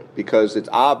 Right. Because it's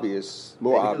obvious,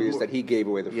 more obvious that he gave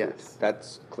away the fruit. Yes.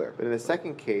 That's clear. But in the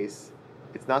second case,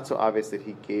 it's not so obvious that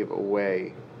he gave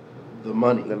away the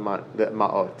money. The ma'ot. The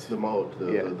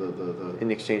ma'ot.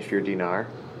 In exchange for your dinar.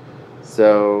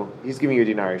 So he's giving you a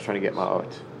dinar, he's trying to get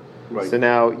ma'ot. Right. So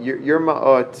now your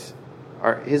ma'ot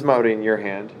are his ma'ot in your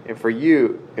hand, and for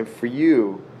you,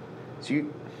 so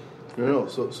you. No.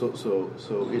 So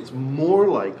it's more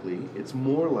likely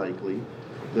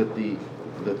that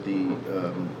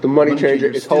the money changer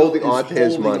is holding on to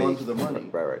his money. On to the money.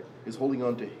 Right. Is holding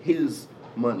on to his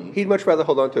money. He'd much rather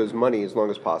hold on to his money as long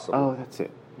as possible. Oh, that's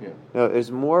it. Yeah. No, there's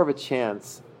more of a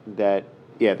chance that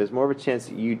you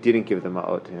didn't give the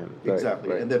ma'ot to him. Exactly,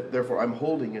 right. And therefore I'm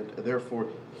holding it. Therefore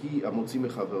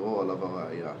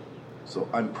so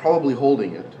I'm probably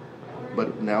holding it,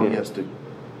 but now he has to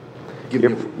give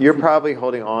me. You're probably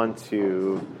holding on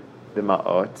to the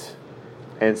ma'ot,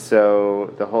 and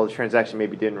so the whole transaction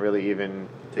maybe didn't really even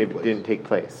didn't take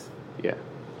place. Yeah.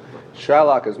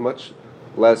 Shylock is much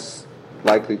less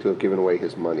likely to have given away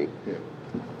his money. Yeah.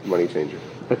 Money changer.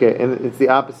 Okay, and it's the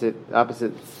opposite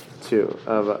too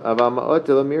of ma'ot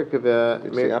de la mirkava.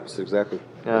 It's the opposite exactly.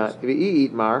 If you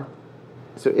eat mar,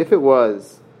 so if it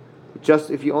was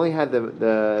just if you only had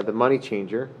the money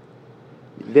changer,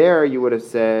 there you would have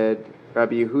said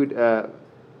Rabbi Yehuda,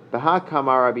 Bahach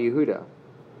kamar Rabbi Yehuda,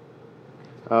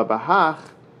 Bahach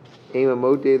ema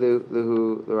modeh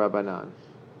lehu l'Rabbanan.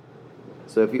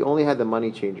 So if you only had the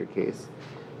money changer case,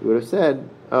 you would have said,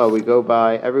 "Oh, we go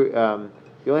by every."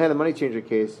 If you only had the money changer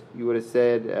case, you would have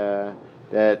said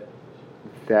that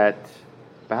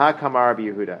Bahak Kamar Rabbi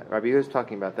Yehuda. Rabbi Yehuda is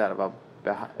talking about that.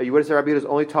 You would have said Rabbi Yehuda's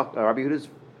only talk. Rabbi Yehuda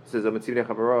says Amatzivnei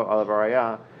Chavaro Alav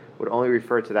Araya would only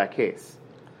refer to that case.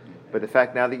 But the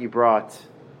fact now that you brought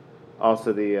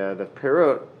also the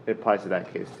perot, it applies to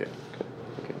that case too.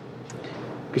 Okay.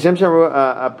 Kishem Shamru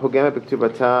Pogema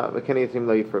B'Ktubata V'Keni Yitim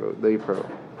Lo Yipro.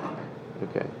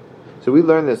 Okay. So we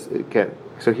learned this. Okay.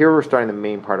 So here we're starting the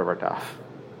main part of our daf.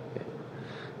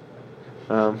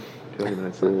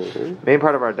 Main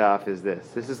part of our daf is this.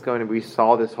 This is going to. We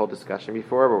saw this whole discussion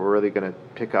before, but we're really going to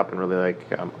pick up and really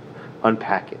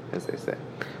unpack it, as they say.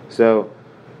 So,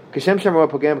 Kishem Shamroa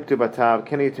Pogam Ktubatav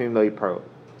Keni Yitumim Lo Yipro.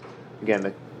 Again,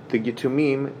 the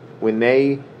Yitumim, when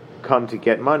they come to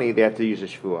get money, they have to use a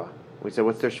shvuah. We said,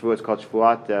 what's their shvuah? It's called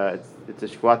shvuat. It's a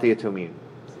shvuat Yitumim.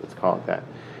 Let's call it that.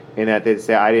 In that they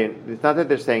say, I didn't. It's not that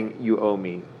they're saying you owe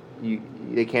me.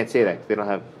 They can't say that because they don't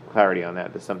have clarity on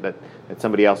that. That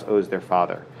somebody else owes their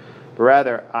father, but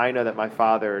rather I know that my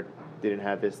father didn't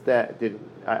have this.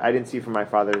 I didn't see from my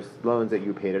father's loans that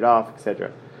you paid it off,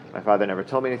 etc. My father never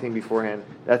told me anything beforehand.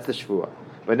 That's the shvuah.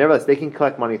 But nevertheless, they can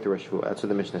collect money through a shvuah. That's what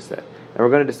the Mishnah said, and we're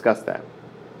going to discuss that.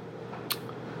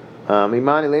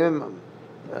 Miman.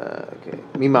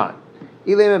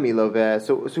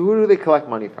 So who do they collect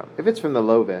money from? If it's from the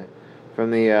love, from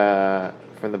the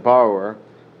borrower,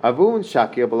 avun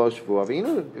shakir below shvuah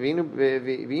v'inu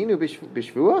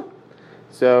b'shvuah.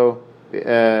 So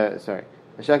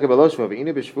shakir below shvuah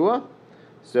v'inu b'shvuah.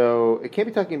 So it can't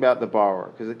be talking about the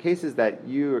borrower because the case is that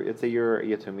let's say you're a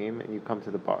yatomim and you come to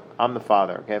the bar. I'm the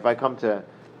father. Okay, if I come to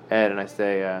Ed and I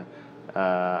say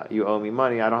you owe me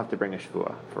money, I don't have to bring a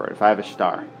shvuah for it. If I have a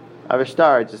star,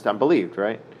 I'm believed,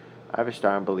 right? I have a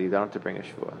star, I'm believed. I don't have to bring a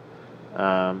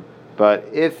shvuah. But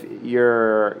if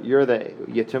you're the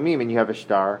yatomim and you have a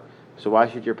star, so why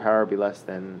should your power be less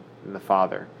than the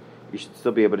father? You should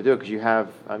still be able to do it because you have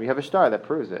a star that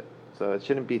proves it. So it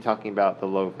shouldn't be talking about the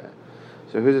love.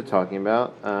 So who's it talking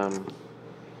about?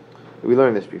 We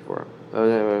learned this before. Now,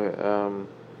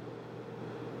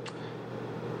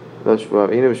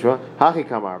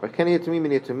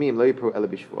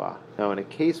 in a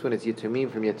case when it's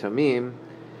yatomim from yatomim,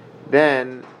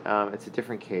 then it's a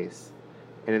different case.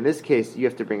 And in this case, you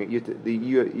have to bring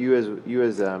you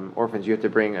as orphans, you have to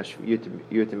bring you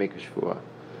have to make a shvuah,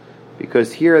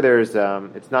 because here there's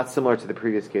it's not similar to the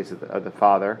previous case of the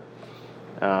father,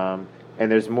 and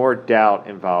there's more doubt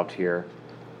involved here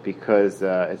because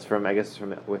it's from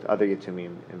with other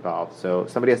yatumim involved. So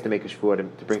somebody has to make a shvuah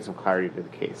to bring some clarity to the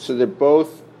case. So they're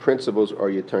both principles are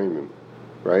yatumim,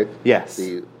 right? Yes.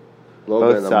 The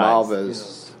Loba and the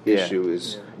Malva's issue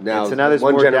is now so now there's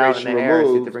one more generation doubt in the heirs. You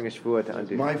have removed. to bring a shvuah to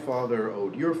undo. My father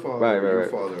owed your father. Right. Your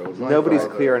father owed my Nobody's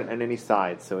father. clear on any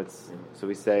side, so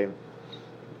we say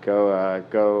Someone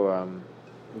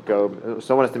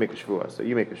has to make a shvuah, so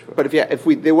you make a shvuah. But if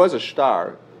there was a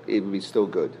star, it would be still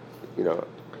good.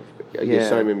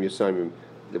 Yisamim,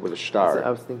 there was a star. I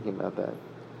was thinking about that.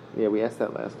 Yeah, we asked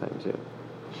that last time too.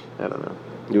 I don't know.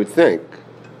 You would think.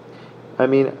 I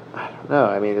don't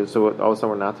know. So all of a sudden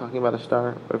we're not talking about a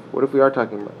star? What if we are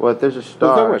talking about... Well, if there's a star...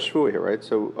 We're talking about shvuah here, right?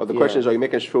 So the question is, are you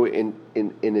making a shvuah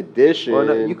in addition... Well,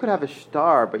 no, you could have a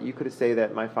star, but you could say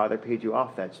that my father paid you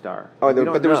off that star. But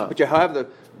you have the...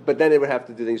 But then it would have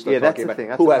to do things like talking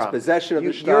about who has possession of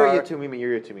the star. You're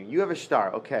Yatumim. You have a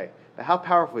star, okay. But how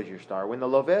powerful is your star? When the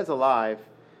Loveh is alive,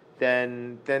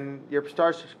 then your star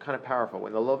is kind of powerful.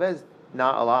 When the Loveh is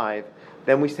not alive,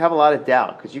 then we have a lot of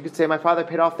doubt. Because you could say, my father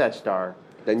paid off that star.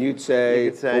 Then you'd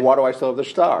say, well, why do I still have the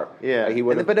star? Yeah.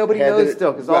 But nobody knows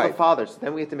still, because all the fathers.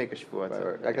 Then we have to make a shvuah.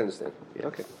 Right. I can understand. Yeah.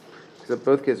 Okay. So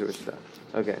both kids are with stuff.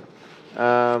 Okay.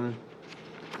 All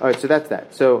right, so that's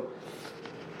that. So,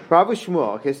 Rav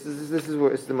Shmuel, okay, so this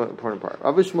is the most important part.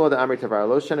 Rav Shmuel, the Amri Tavar,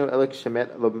 Lo Shanu Elik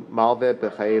Shemet Malveh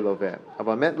B'Chaye Loveh.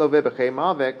 Aval Met Loveh B'Chaye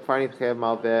Malveh, Kfarni B'Chaye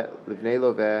Malveh, Livnei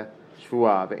Loveh,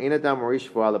 Shvuah, Ve'en Adam Mori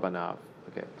Shvuah Lebanav.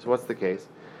 Okay, so what's the case?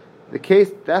 The case,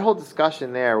 that whole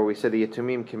discussion there where we said the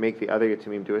Yatumim can make the other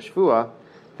Yatumim do a Shvuah,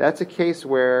 that's a case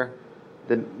where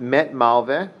the Met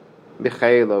Malveh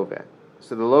B'Chaye Loveh.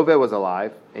 So the Loveh was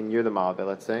alive, and you're the Malveh,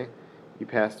 let's say. You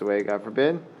passed away, God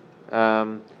forbid.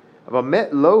 About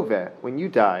Met Loveh, when you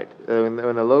died, when the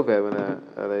Loveh, when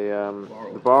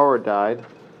the borrower died,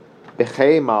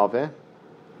 B'Chaye Malveh.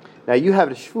 Now you have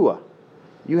a Shvuah.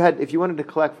 If you wanted to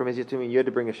collect from his Yatumim, you had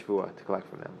to bring a Shvuah to collect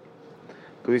from them.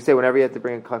 Because we say whenever you have to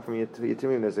bring a collect from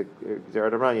Yatumim, there's a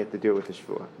Gzerat Amran, you have to do it with a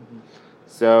Shvuah. Mm-hmm.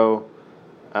 So,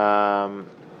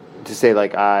 to say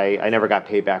like, I never got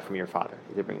paid back from your father,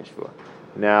 you have to bring a Shvuah.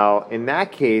 Now, in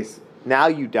that case, now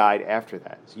you died after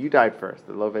that. So you died first.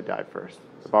 The Loveh died first.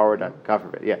 The borrower died. God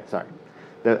forbid. Yeah, sorry.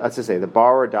 Let's just say the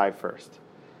borrower died first.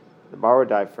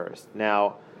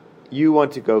 Now, you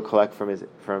want to go collect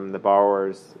from the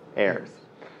borrower's heirs.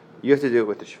 You have to do it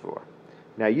with the shvuah.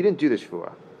 Now, you didn't do the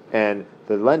shvuah, and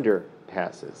the lender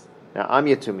passes. Now, I'm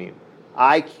Yatumim.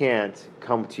 I can't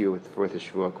come to you with a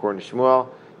shvuah according to Shmuel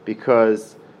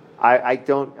because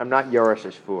I'm not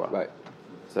Yoresh Shvuah. Right.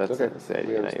 So that's okay. Say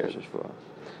you're not Yoresh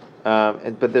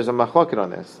Shvuah. But there's a machloket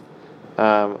on this.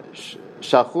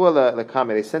 Shalchu lekame.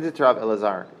 They sent it to Rav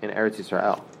Elazar in Eretz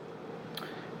Yisrael,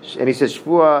 and he says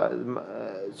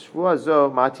shvuah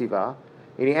zo mativa,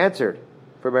 and he answered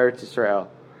from Eretz Yisrael,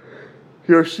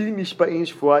 Yorshi nishba'in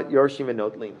shvuat yorshim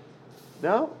v'notlin.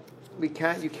 No, we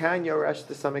can't. You can yoresh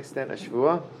to some extent a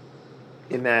shvuah,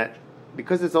 in that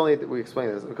because it's only we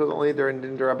explained this because only during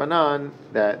Rabbanan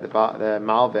that the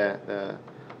malveh, the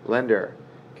lender,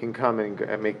 can come and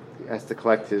has to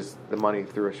collect the money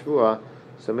through a shvuah.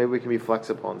 So maybe we can be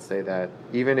flexible and say that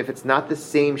even if it's not the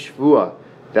same shvuah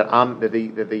that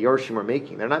the Yorshim are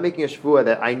making, they're not making a shvuah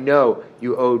that I know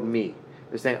you owed me.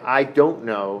 They're saying I don't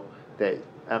know that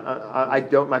I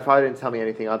don't. My father didn't tell me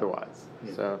anything otherwise.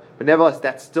 Yeah. So, but nevertheless,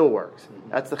 that still works.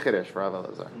 Mm-hmm. That's the chiddush for Rav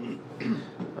Elazar.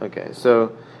 Okay,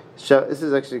 so this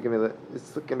is actually going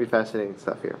to be fascinating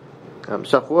stuff here.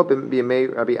 Shavua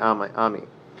b'yamei Rabbi Ami.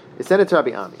 It sent it to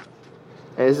Rabbi Ami,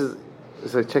 and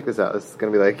so check this out. This is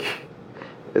going to be like.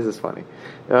 This is funny.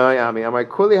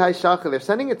 They're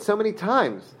sending it so many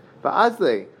times. But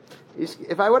Azle,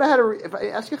 if I would have if I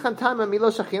asked you Chantama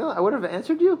Milo Shachina, I would have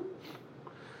answered you.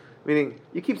 Meaning,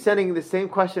 you keep sending the same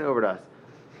question over to us.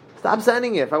 Stop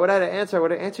sending it. If I would have had an answer, I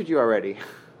would have answered you already.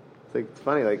 It's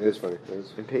funny. Like, it is funny.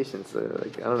 Impatience. I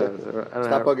don't know.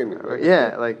 Stop bugging me.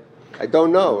 Yeah, like. I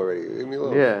don't know already. Leave me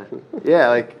alone. Yeah.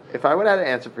 Like if I would have had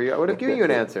an answer for you, I would have given you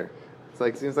an answer.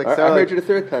 It's seems like so. I heard you the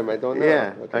third time. I don't know.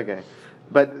 Yeah. Okay.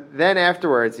 But then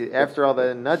afterwards, after all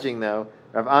the nudging, though,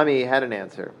 Rav Ami had an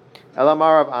answer.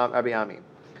 Elamar of Rabbi Ami.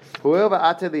 Huil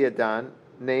va'ate liyadan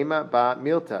neima ba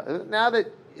milta. Now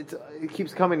that it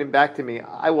keeps coming back to me,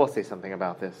 I will say something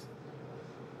about this.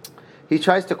 He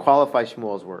tries to qualify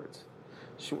Shmuel's words.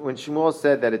 When Shmuel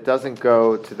said that it doesn't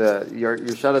go to your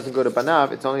Yerusha doesn't go to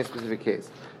Banav, it's only a specific case.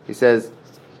 He says,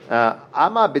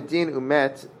 Ama bedin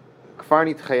umet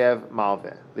kfarni tchayev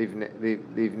malveh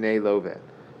livnei loveh.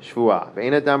 Shvuah.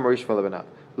 Ve'en adam morish v'lebanav.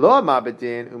 Lo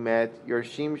amabedin umet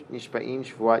yorshim nishba'in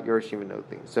shvuat yorshim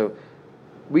v'notlin. So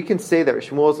we can say that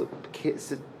Shmuel's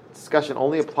discussion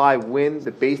only applied when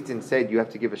the Beis Din said you have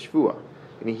to give a shvuah.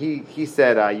 And he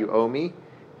said you owe me.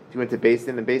 He went to Beis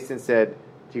Din. The Beis Din said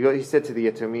he said to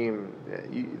the yatumim,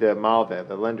 the malveh,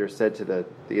 the lender said to the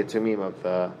yatumim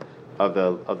of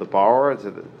the borrower,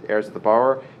 to the heirs of the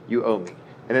borrower, you owe me.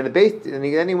 And then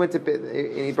then he went to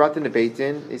and he brought them to Beit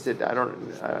Din. He said, I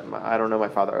don't know, my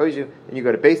father owes you. And you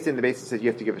go to Beit Din. The Beit Din says you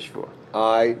have to give a shvuah.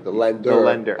 The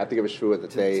lender, have to give a shvuah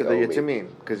that they owe me. So the Yatimim,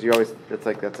 because you always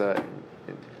that's a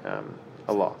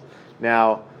law.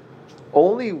 Now,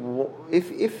 only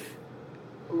if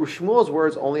Shmuel's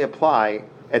words only apply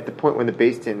at the point when the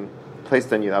Beit Din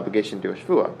placed on you the obligation to do a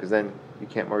shvuah, because then you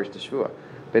can't mortgage the shvuah.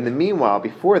 But in the meanwhile,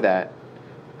 before that,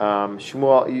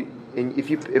 Shmuel,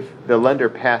 if the lender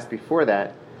passed before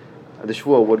that, the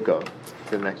shvuah would go to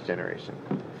the next generation,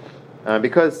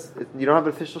 because you don't have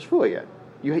an official shvuah yet.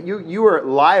 You are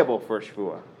liable for a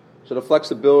shvuah. So the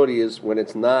flexibility is when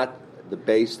it's not the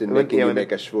base in making you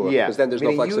make a shvuah, because then there's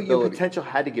no flexibility. You potential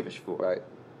had to give a shvuah, right?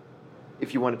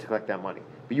 If you wanted to collect that money,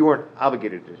 but you weren't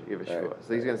obligated to give a shvuah. Right.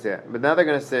 So he's going to say that. But now they're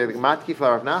going to say, "Matkif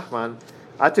Rav Nachman,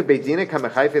 atu beidina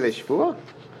kamechayfe leishvuah."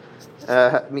 So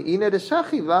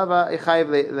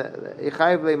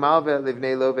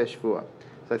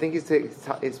I think he's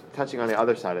touching on the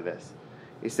other side of this.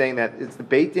 He's saying that it's the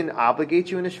Beit Din obligates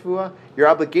you in a shvuah. Your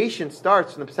obligation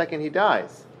starts from the second he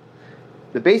dies.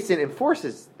 The Beit Din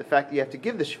enforces the fact that you have to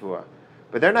give the shvuah,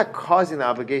 but they're not causing the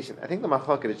obligation. I think the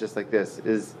machloket is just like this: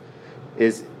 is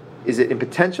it in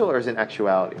potential or is it in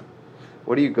actuality?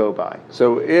 What do you go by?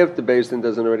 So if the Beis Din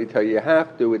doesn't already tell you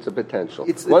have to, it's a potential.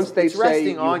 Once they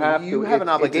say you have an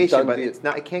obligation, but it's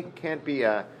not. It can't be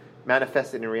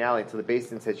manifested in reality until the Beis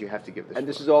Din says you have to give this. And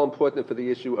this is all important for the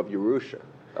issue of Yerusha.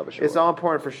 It's all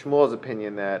important for Shmuel's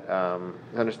opinion that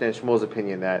understand Shmuel's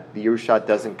opinion that the Yerusha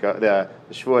doesn't go, the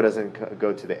Shevuot doesn't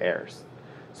go to the heirs.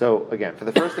 So again, for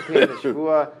the first opinion, the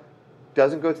Shevuot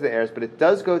doesn't go to the heirs, but it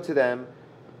does go to them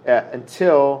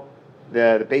until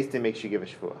the Beis Din makes you give a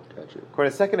shvuah. Gotcha.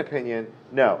 According to the second opinion,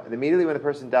 no. And immediately when the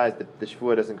person dies, the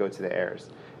shvuah doesn't go to the heirs.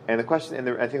 And the question,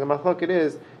 I think the machloket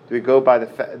is: do we go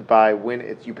by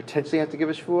when you potentially have to give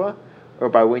a shvuah, or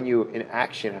by when you in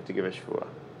action have to give a shvuah?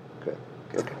 Okay.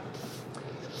 Okay.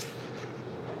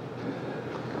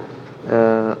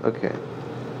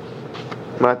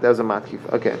 That was a matkif.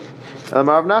 Okay.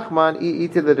 Rav Nachman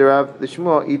ite the derav the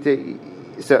Shmuel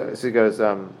ite. So he goes.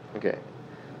 Okay.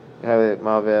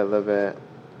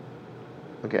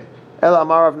 Okay. El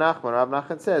Amar Rav Nachman. Rav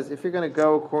Nachman says, if you're going to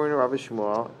go according to Rav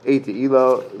Shmuel,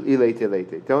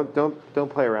 late. Don't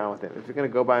play around with him. If you're going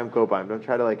to go by him, go by him. Don't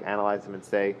try to analyze him and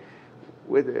say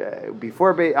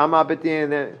before Amar B'din,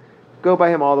 then go by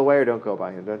him all the way, or don't go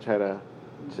by him. Don't try to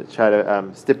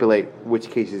stipulate which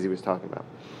cases he was talking about.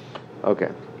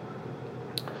 Okay.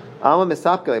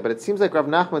 But it seems like Rav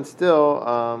Nachman still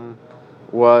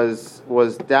was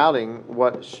doubting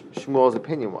what Shmuel's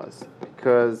opinion was,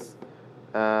 because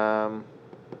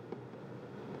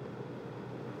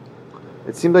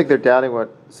it seemed like they're doubting it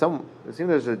seemed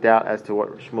there's a doubt as to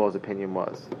what Shmuel's opinion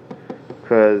was,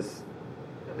 because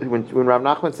when Rav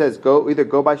Nachman says either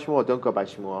go by Shmuel or don't go by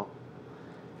Shmuel,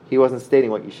 he wasn't stating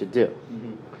what you should do.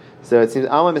 Mm-hmm. So it seems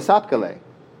Alma Misapkale.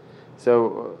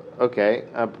 So okay,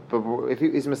 but if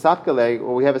he's Misapkale,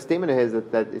 well, we have a statement of his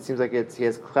that it seems like he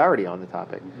has clarity on the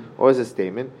topic. Mm-hmm. What was his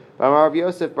statement? Rav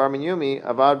Yosef Bar Minyumi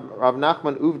Avad Rav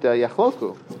Nachman Uvda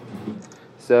Yachloku.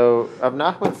 So Rav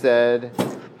Nachman said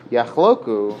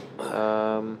Yachloku.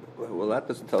 Well, that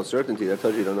doesn't tell certainty. That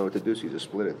tells you don't know what to do, so you just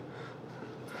split it.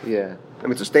 Yeah. I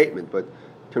mean, it's a statement, but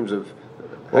in terms of...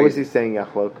 What was he saying,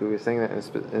 Yachloku? He was saying that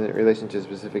in relation to a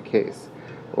specific case.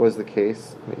 What was the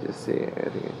case? Let me just see. I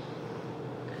think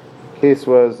case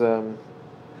was... I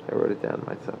wrote it down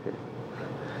myself here.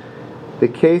 The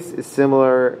case is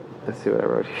similar... Let's see what I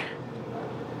wrote here.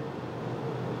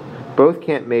 Both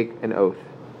can't make an oath.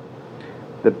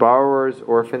 The borrower's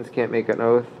orphans can't make an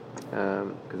oath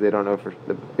because they don't know for...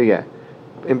 Yeah.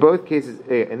 In both cases,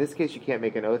 in this case you can't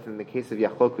make an oath. In the case of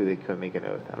Yachloku, they couldn't make an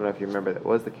oath. I don't know if you remember that.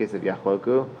 What was the case of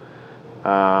Yachloku?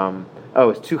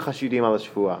 It's two chashudim al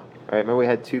shvuah. Right? Remember we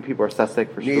had two people are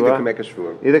suspect for shvuah. Neither can make a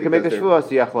shvuah. Neither can make a shvuah, so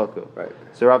Yachloku. Right.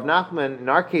 So Rav Nachman, in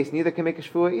our case, neither can make a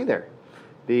shvuah either.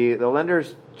 The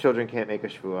lender's children can't make a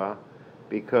shvuah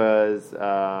because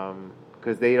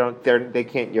they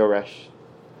can't yoresh.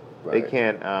 Right.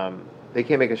 They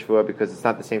can't make a shvuah because it's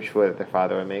not the same shvuah that their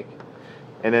father would make.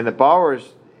 And then the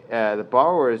borrowers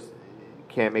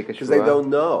can't make a shvuah because they don't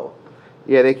know.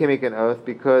 Yeah, they can make an oath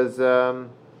because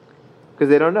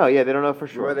they don't know. Yeah, they don't know for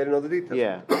sure. Right, they don't know the details.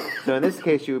 Yeah. So in this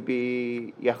case, you would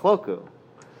be yachloku.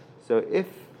 So it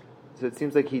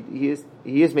seems like he is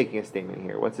making a statement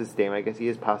here. What's his statement? I guess he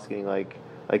is posketing like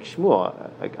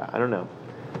Shmuel. I don't know.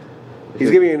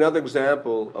 He's giving another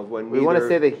example of when we want to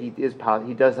say that he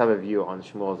does have a view on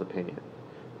Shmuel's opinion.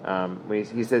 When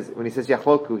he says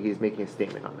Yachloku, he's making a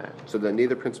statement on that. So that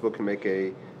neither principal can make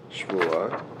a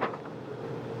shvuah.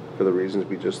 for the reasons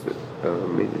we just did.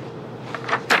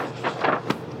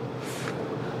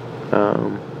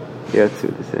 Let's see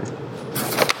what this is.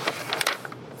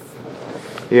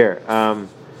 Here, Rav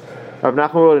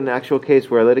Nachman wrote an actual case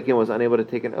where a litigant was unable to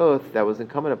take an oath that was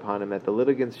incumbent upon him that the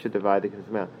litigants should divide the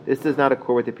amount. This does not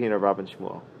accord with the opinion of Rav and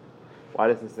Shmuel. Why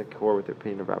doesn't this accord with the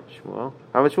opinion of Rav and Shmuel?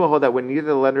 Rav and Shmuel hold that when neither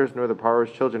the lenders nor the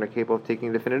borrower's children are capable of taking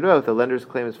a definitive oath, the lender's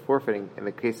claim is forfeiting and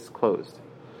the case is closed.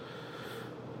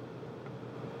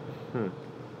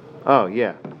 Oh,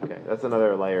 yeah. Okay, that's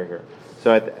another layer here.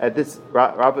 So at this,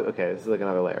 this is like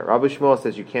another layer. Rav Shmuel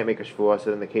says you can't make a shvuah, so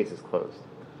then the case is closed.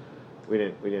 We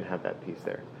didn't have that piece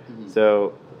there. Mm-hmm.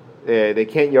 So they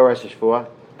can't yoresh a shvuah,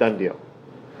 done deal.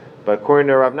 But according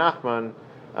to Rav Nachman,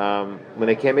 when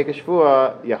they can't make a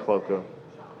shvuah, yachloku.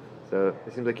 So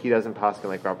it seems like he doesn't paskin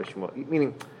like Rav Shmuel.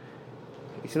 Meaning,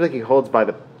 it seems like he holds by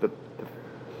the it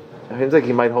seems like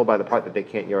he might hold by the part that they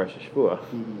can't yoresh a shvuah.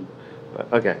 Mm-hmm.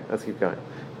 But, okay, let's keep going.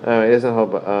 He doesn't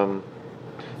hold.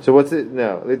 So what's it?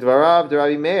 No, lidvarav de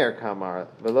Rabbi Meir kamar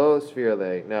velo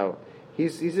svirle. No,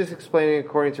 he's just explaining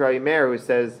according to Rabbi Meir, who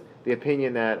says the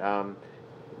opinion that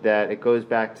that it goes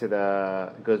back to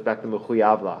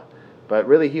Mechuyavla, but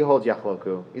really he holds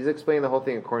yachloku. He's explaining the whole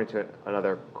thing according to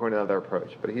another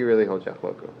approach, but he really holds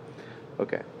yachloku.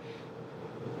 Okay.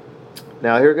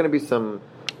 Now here are going to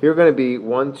be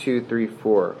 1, 2, 3,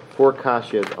 4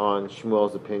 kashyas on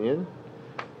Shmuel's opinion,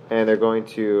 and they're going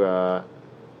to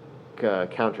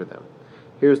counter them.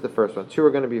 Here's the first one. 2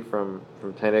 are going to be from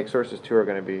Tanaic sources. 2 are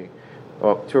going to be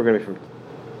from.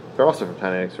 They're also from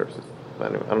Tanaic sources. I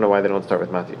don't know why they don't start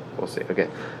with Mati. We'll see. Okay.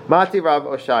 Mati Rav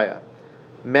Oshaya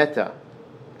Meta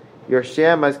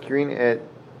Yoshea Mazkirin et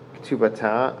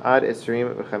Ktubata Ad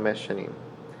Esrim V'Chamesh Shanim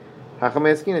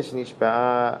Hachameskin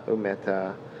Shnishba'a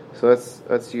Umeta. So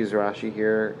let's use Rashi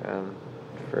here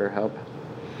for help.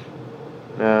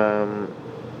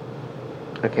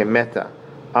 Okay, Meta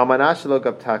Almanah Shelo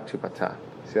Gabta Ktubata.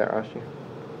 See that Rashi?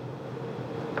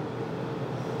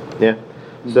 Yeah.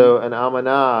 Mm-hmm. So an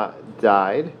almanah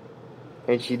died,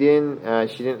 and she didn't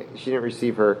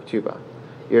receive her ktuba.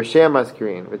 Yoshea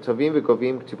maskirin v'tovim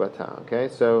v'govim ktubata. Okay,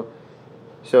 so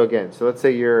let's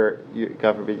say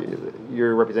God forbid,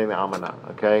 you're representing the almanah.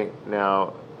 Okay,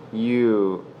 now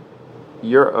you're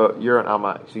an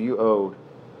almanah, so you owed.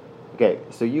 Okay,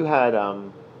 so you had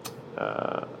Ed.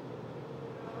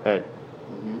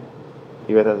 Mm-hmm.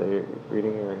 You got that you're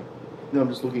reading or? No, I'm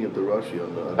just looking at the Rashi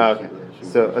on the. Okay.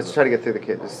 So let's try to get through the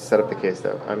case. Just set up the case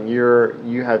though.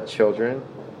 You have children.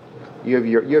 You have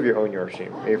your own yorshim,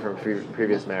 maybe from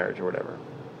previous marriage or whatever.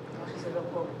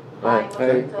 Right.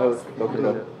 Hey, open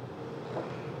up.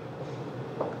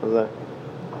 What's that?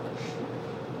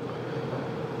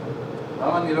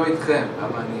 למה אני לא איתכם?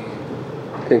 למה אני...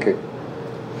 Okay.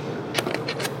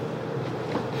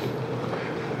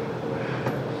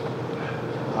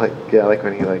 I like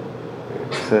when he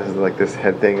says like this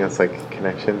head thing that's like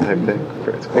connection type thing.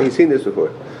 It's cool. Have you seen this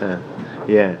before?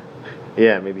 Yeah,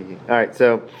 maybe. All right,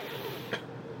 so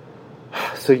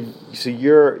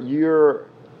you're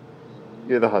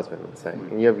the husband, let's say,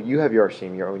 and you have your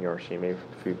own yorshim, maybe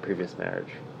from previous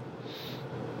marriage.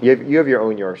 You have your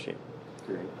own yorshim.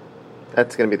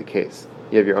 That's going to be the case.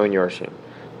 You have your own yorshim.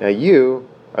 Now you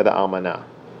are the almanah.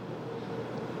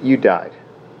 You died.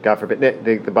 God forbid.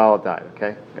 The Baal died,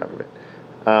 okay? God forbid.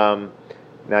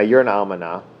 Now you're an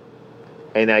almanah.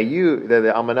 And now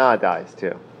the almanah dies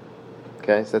too.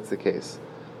 Okay, so that's the case.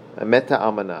 Meta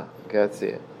almanah. Okay, let's see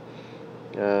it.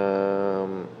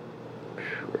 Where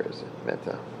is it?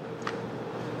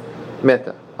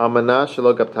 Meta. Almanah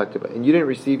shelo gabta ktuba. And you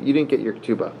didn't get your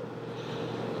ktuba.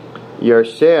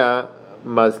 Yoshea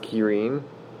mazkirin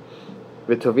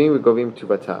v'tovim v'govim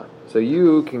ktubata. So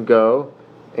you can go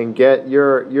and get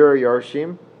your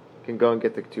yarshim, can go and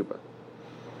get the ketubah.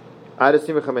 Ad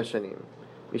 25 shanim.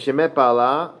 Mishemet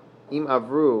ba'ala im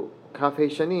avru kafei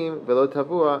shanim velo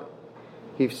tavua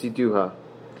hifsiduha.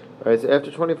 Alright, so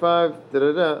after 25,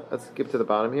 let's skip to the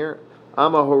bottom here.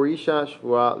 Ama horisha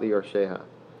shvua liyorsheha.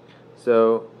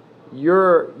 So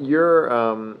your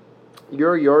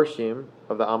yarshim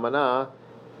of the almanah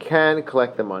can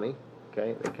collect the money.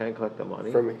 Okay, they can collect the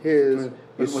money from his.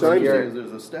 What's interesting is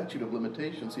there's a statute of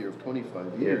limitations here of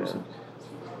 25 years. Yeah.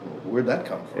 Where'd that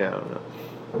come from? Yeah, I don't know.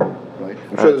 Right?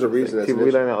 I'm sure there's a reason.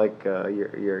 We learned that like a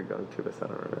year ago in Tubas. I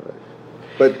don't remember.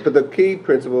 But the key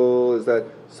principle is that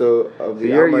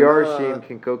your yarshim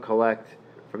can go collect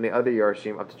from the other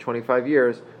yarshim up to 25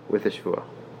 years with the shvuah.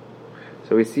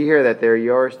 So we see here that they're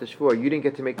yarish the shvuah. You didn't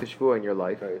get to make the shvuah in your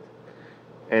life, right?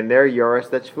 And they're yarish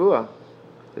that shvuah.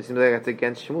 It seems like that's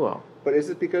against Shmuel. But is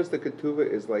it because the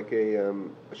ketuvah is like a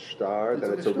star, that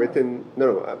like it's a a star. written...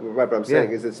 No, right, but I'm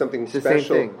saying, is it something It's the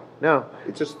special? same thing. No.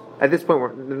 It's just... At this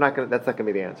point, they're not gonna. That's not going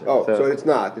to be the answer. Oh, so it's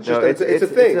not. It's just no, it's a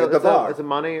thing. It's a bar. It's a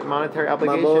monetary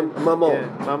obligation. Mammon.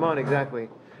 Yeah, mammon, exactly.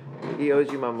 He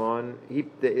owes you mammon. The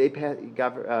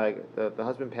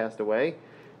husband passed away.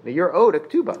 Now you're owed a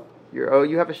ketubah.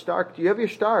 You have a star. You have your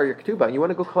star, your ketubah, and you want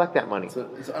to go collect that money. It's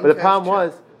but the problem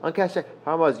was uncashed check. The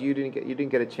problem was you didn't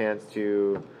get a chance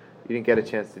to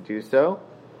do so.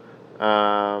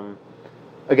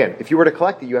 Again, if you were to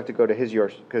collect it, you have to go to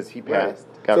yours because he passed.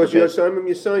 Right. So it's Yosamim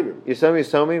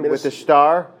with a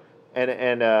star and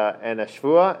a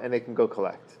Shevuot, and they can go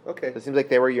collect. Okay. So it seems like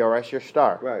they were Yoresh, your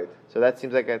star. Right. So that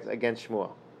seems like it's against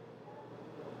Shmuel.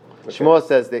 Okay. Shmuel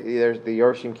says that the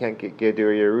Yorshim can't do a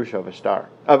Yerusha of a star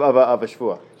of a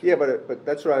Shevuot. Yeah, but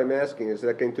that's what I'm asking. Is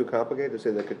that getting too complicated to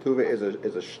say the ketuvah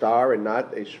is a star and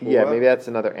not a Shevuot? Yeah, maybe that's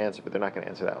another answer, but they're not going to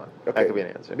answer that one. Okay. That could be an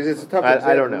answer. Because it's a tough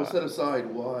I don't know. We'll set aside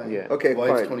why. Yeah. Okay, why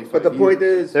fine. it's 25 But the point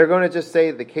is, they're going to just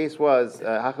say the case was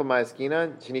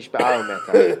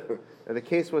the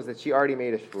case was that she already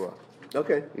made a Shevuah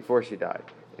okay. before she died.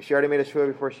 If she already made a Shevuah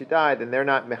before she died, then they're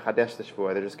not mechadesh the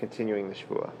Shevuah. They're just continuing the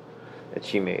Shevuah that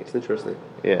she made. It's interesting.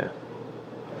 Yeah.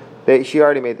 She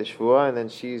already made the Shevuah, and then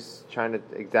she's trying to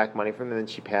exact money from them, and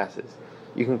then she passes.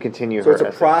 You can continue So her it's a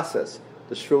essay. process.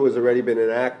 The Shevuah has already been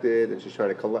enacted, and she's trying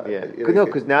to collect. Yeah.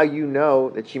 Because now you know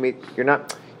that she made... You're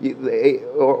not...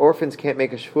 orphans can't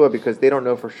make a Shevuah because they don't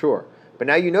know for sure. But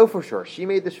now you know for sure. She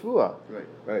made the Shevuah.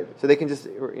 Right. So they can just,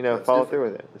 follow through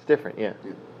with it. It's different, yeah.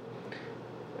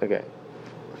 Okay.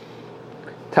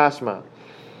 Tashma.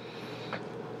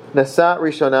 Nasa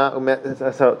Rishona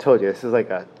Umet. So I told you, this is like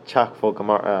a chock full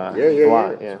Gemara. Yeah.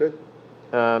 It's good.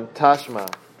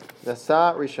 Tashma.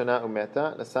 Nasa Rishona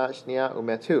Umeta. Nasa Shnia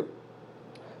Umetu.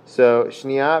 So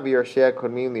Shnia v'yorshei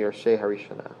kodmim liyorshei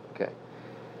harishona. Okay.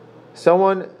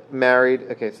 Someone married.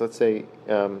 Okay, so let's say,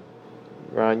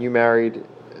 Ron, you married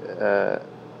the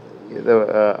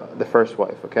first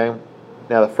wife. Okay.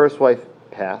 Now the first wife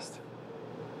passed.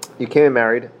 You came and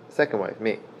married the second wife,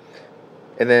 me,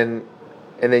 and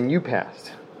then you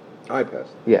passed. I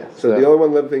passed. Yes. So the only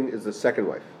one living is the second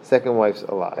wife. Second wife's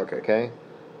alive. Okay.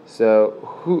 So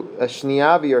who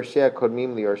shniya v'yorshei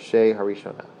kodmim liyorshei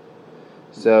harishona.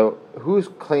 So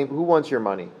who wants your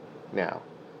money now?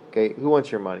 Okay, who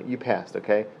wants your money? You passed.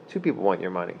 Okay, two people want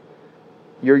your money.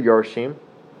 Your Yorshim,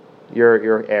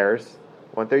 your heirs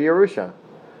want their Yerusha.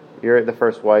 You're the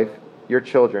first wife. Your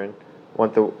children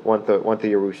want the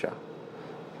Yerusha.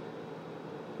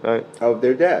 Right. Of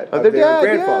their dad. Of their dad.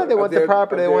 grandfather. Yeah, they want the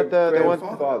property. They want the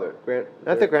grandfather.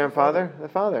 Not the grandfather. The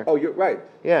father. Oh, you're right.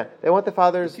 Yeah, they want the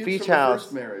father's beach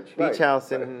house. Marriage.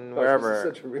 House in wherever. This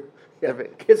is such a real,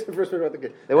 kids from first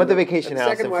marriage. They want the vacation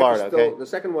house in Florida. Okay. The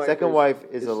second wife.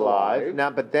 Is alive.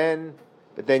 Now, but then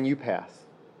you pass.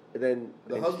 And then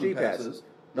the husband passes.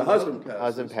 The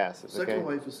husband passes. Okay. Second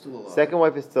wife is still alive. Second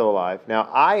wife is still alive. Now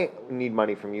I need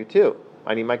money from you too.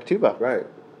 I need my ketubah.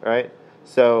 Right.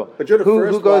 So but you're the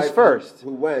first who goes wife first?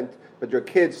 Who went? But your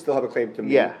kids still have a claim to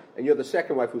me. Yeah. And you're the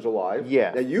second wife who's alive.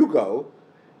 Yeah. Now you go.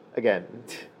 Again,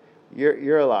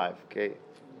 you're alive. Okay.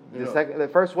 The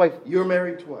first wife. You're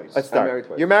married twice. Let's start. I'm married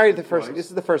twice. You're married the first. Twice. This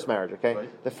is the first marriage. Okay.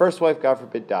 Right. The first wife, God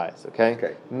forbid, dies. Okay.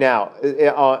 Okay. Now,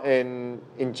 in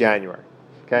January.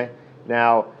 Okay.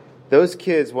 Now, those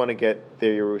kids want to get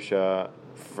their Yerusha.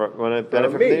 Want to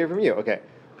benefit from you. Okay.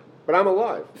 But I'm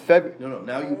alive. No.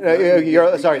 Now you.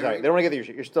 You're sorry. They don't want to get the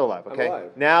Yerusha. You're still alive. Okay. I'm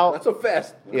alive. Now. Not so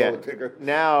fast. Yeah.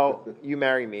 Now you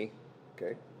marry me.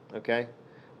 Okay.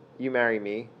 You marry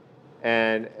me,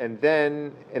 and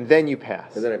then you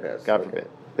pass. And then I pass. God forbid.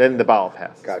 Then the Baal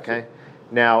passes. Gotcha. Okay.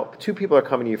 Now two people are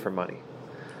coming to you for money.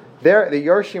 The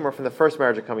Yorshim are from the first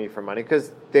marriage are coming to you for money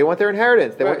because they want their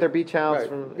inheritance. They want their beach house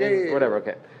from whatever.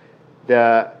 Okay.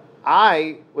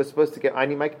 I was supposed to get. I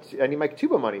need my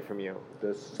ketubah money from you.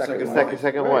 The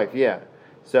second wife. Yeah.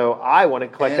 So I want to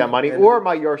collect that money, or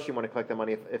my Yorshim want to collect that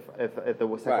money if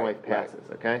the second wife passes.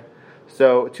 Okay.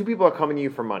 So two people are coming to you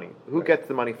for money. Who gets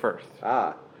the money first?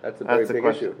 That's a very big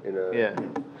question.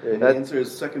 issue. The answer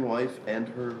is second wife and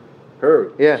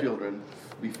her children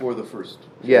before the first.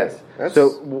 Yes.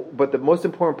 So, but the most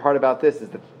important part about this is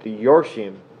that the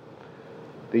Yorshim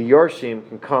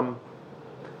can come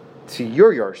to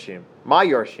your Yorshim, my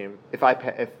Yorshim.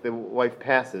 If the wife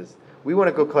passes, we want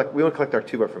to go collect. We want to collect our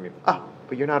tuba from you.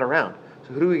 But you're not around.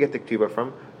 So who do we get the tuba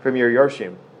from? From your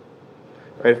Yorshim.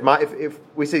 Right? If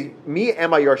we say me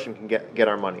and my Yorshim can get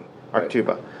our money, our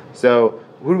tuba. So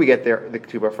who do we get the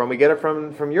tuba from? We get it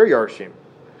from your Yorshim.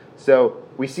 So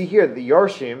we see here that the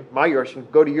Yorshim, my Yorshim,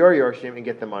 go to your Yorshim and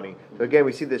get the money. So again,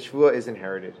 we see that Shevuot is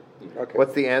inherited. Okay.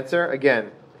 What's the answer?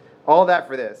 Again, all that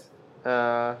for this.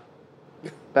 Where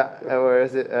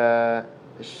is it?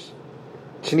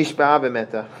 Shnishba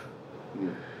b'meta.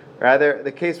 Rather,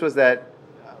 the case was that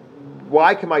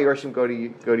why can my Yorshim go to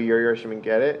your Yorshim and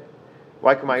get it?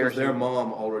 Why can my Yorshim? Because their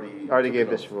mom already gave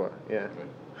the Shevuot. Yeah. Right.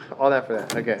 All that for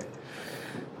that. Okay.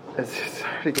 It's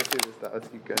hard to get through this stuff. Let's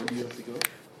keep going. You have to go?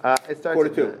 It starts.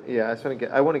 42.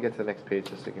 I want to get to the next page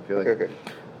just so you can feel it. Okay.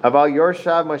 Aval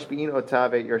yorshav mashbi'in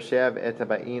otav et yorshav et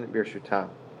taba'in birshutav.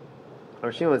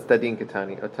 Shmuel is Tadin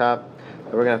Katani. Otab.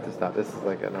 We're gonna have to stop. This is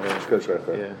like another. Good.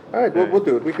 Yeah. All right. We'll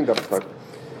do it. We can double talk.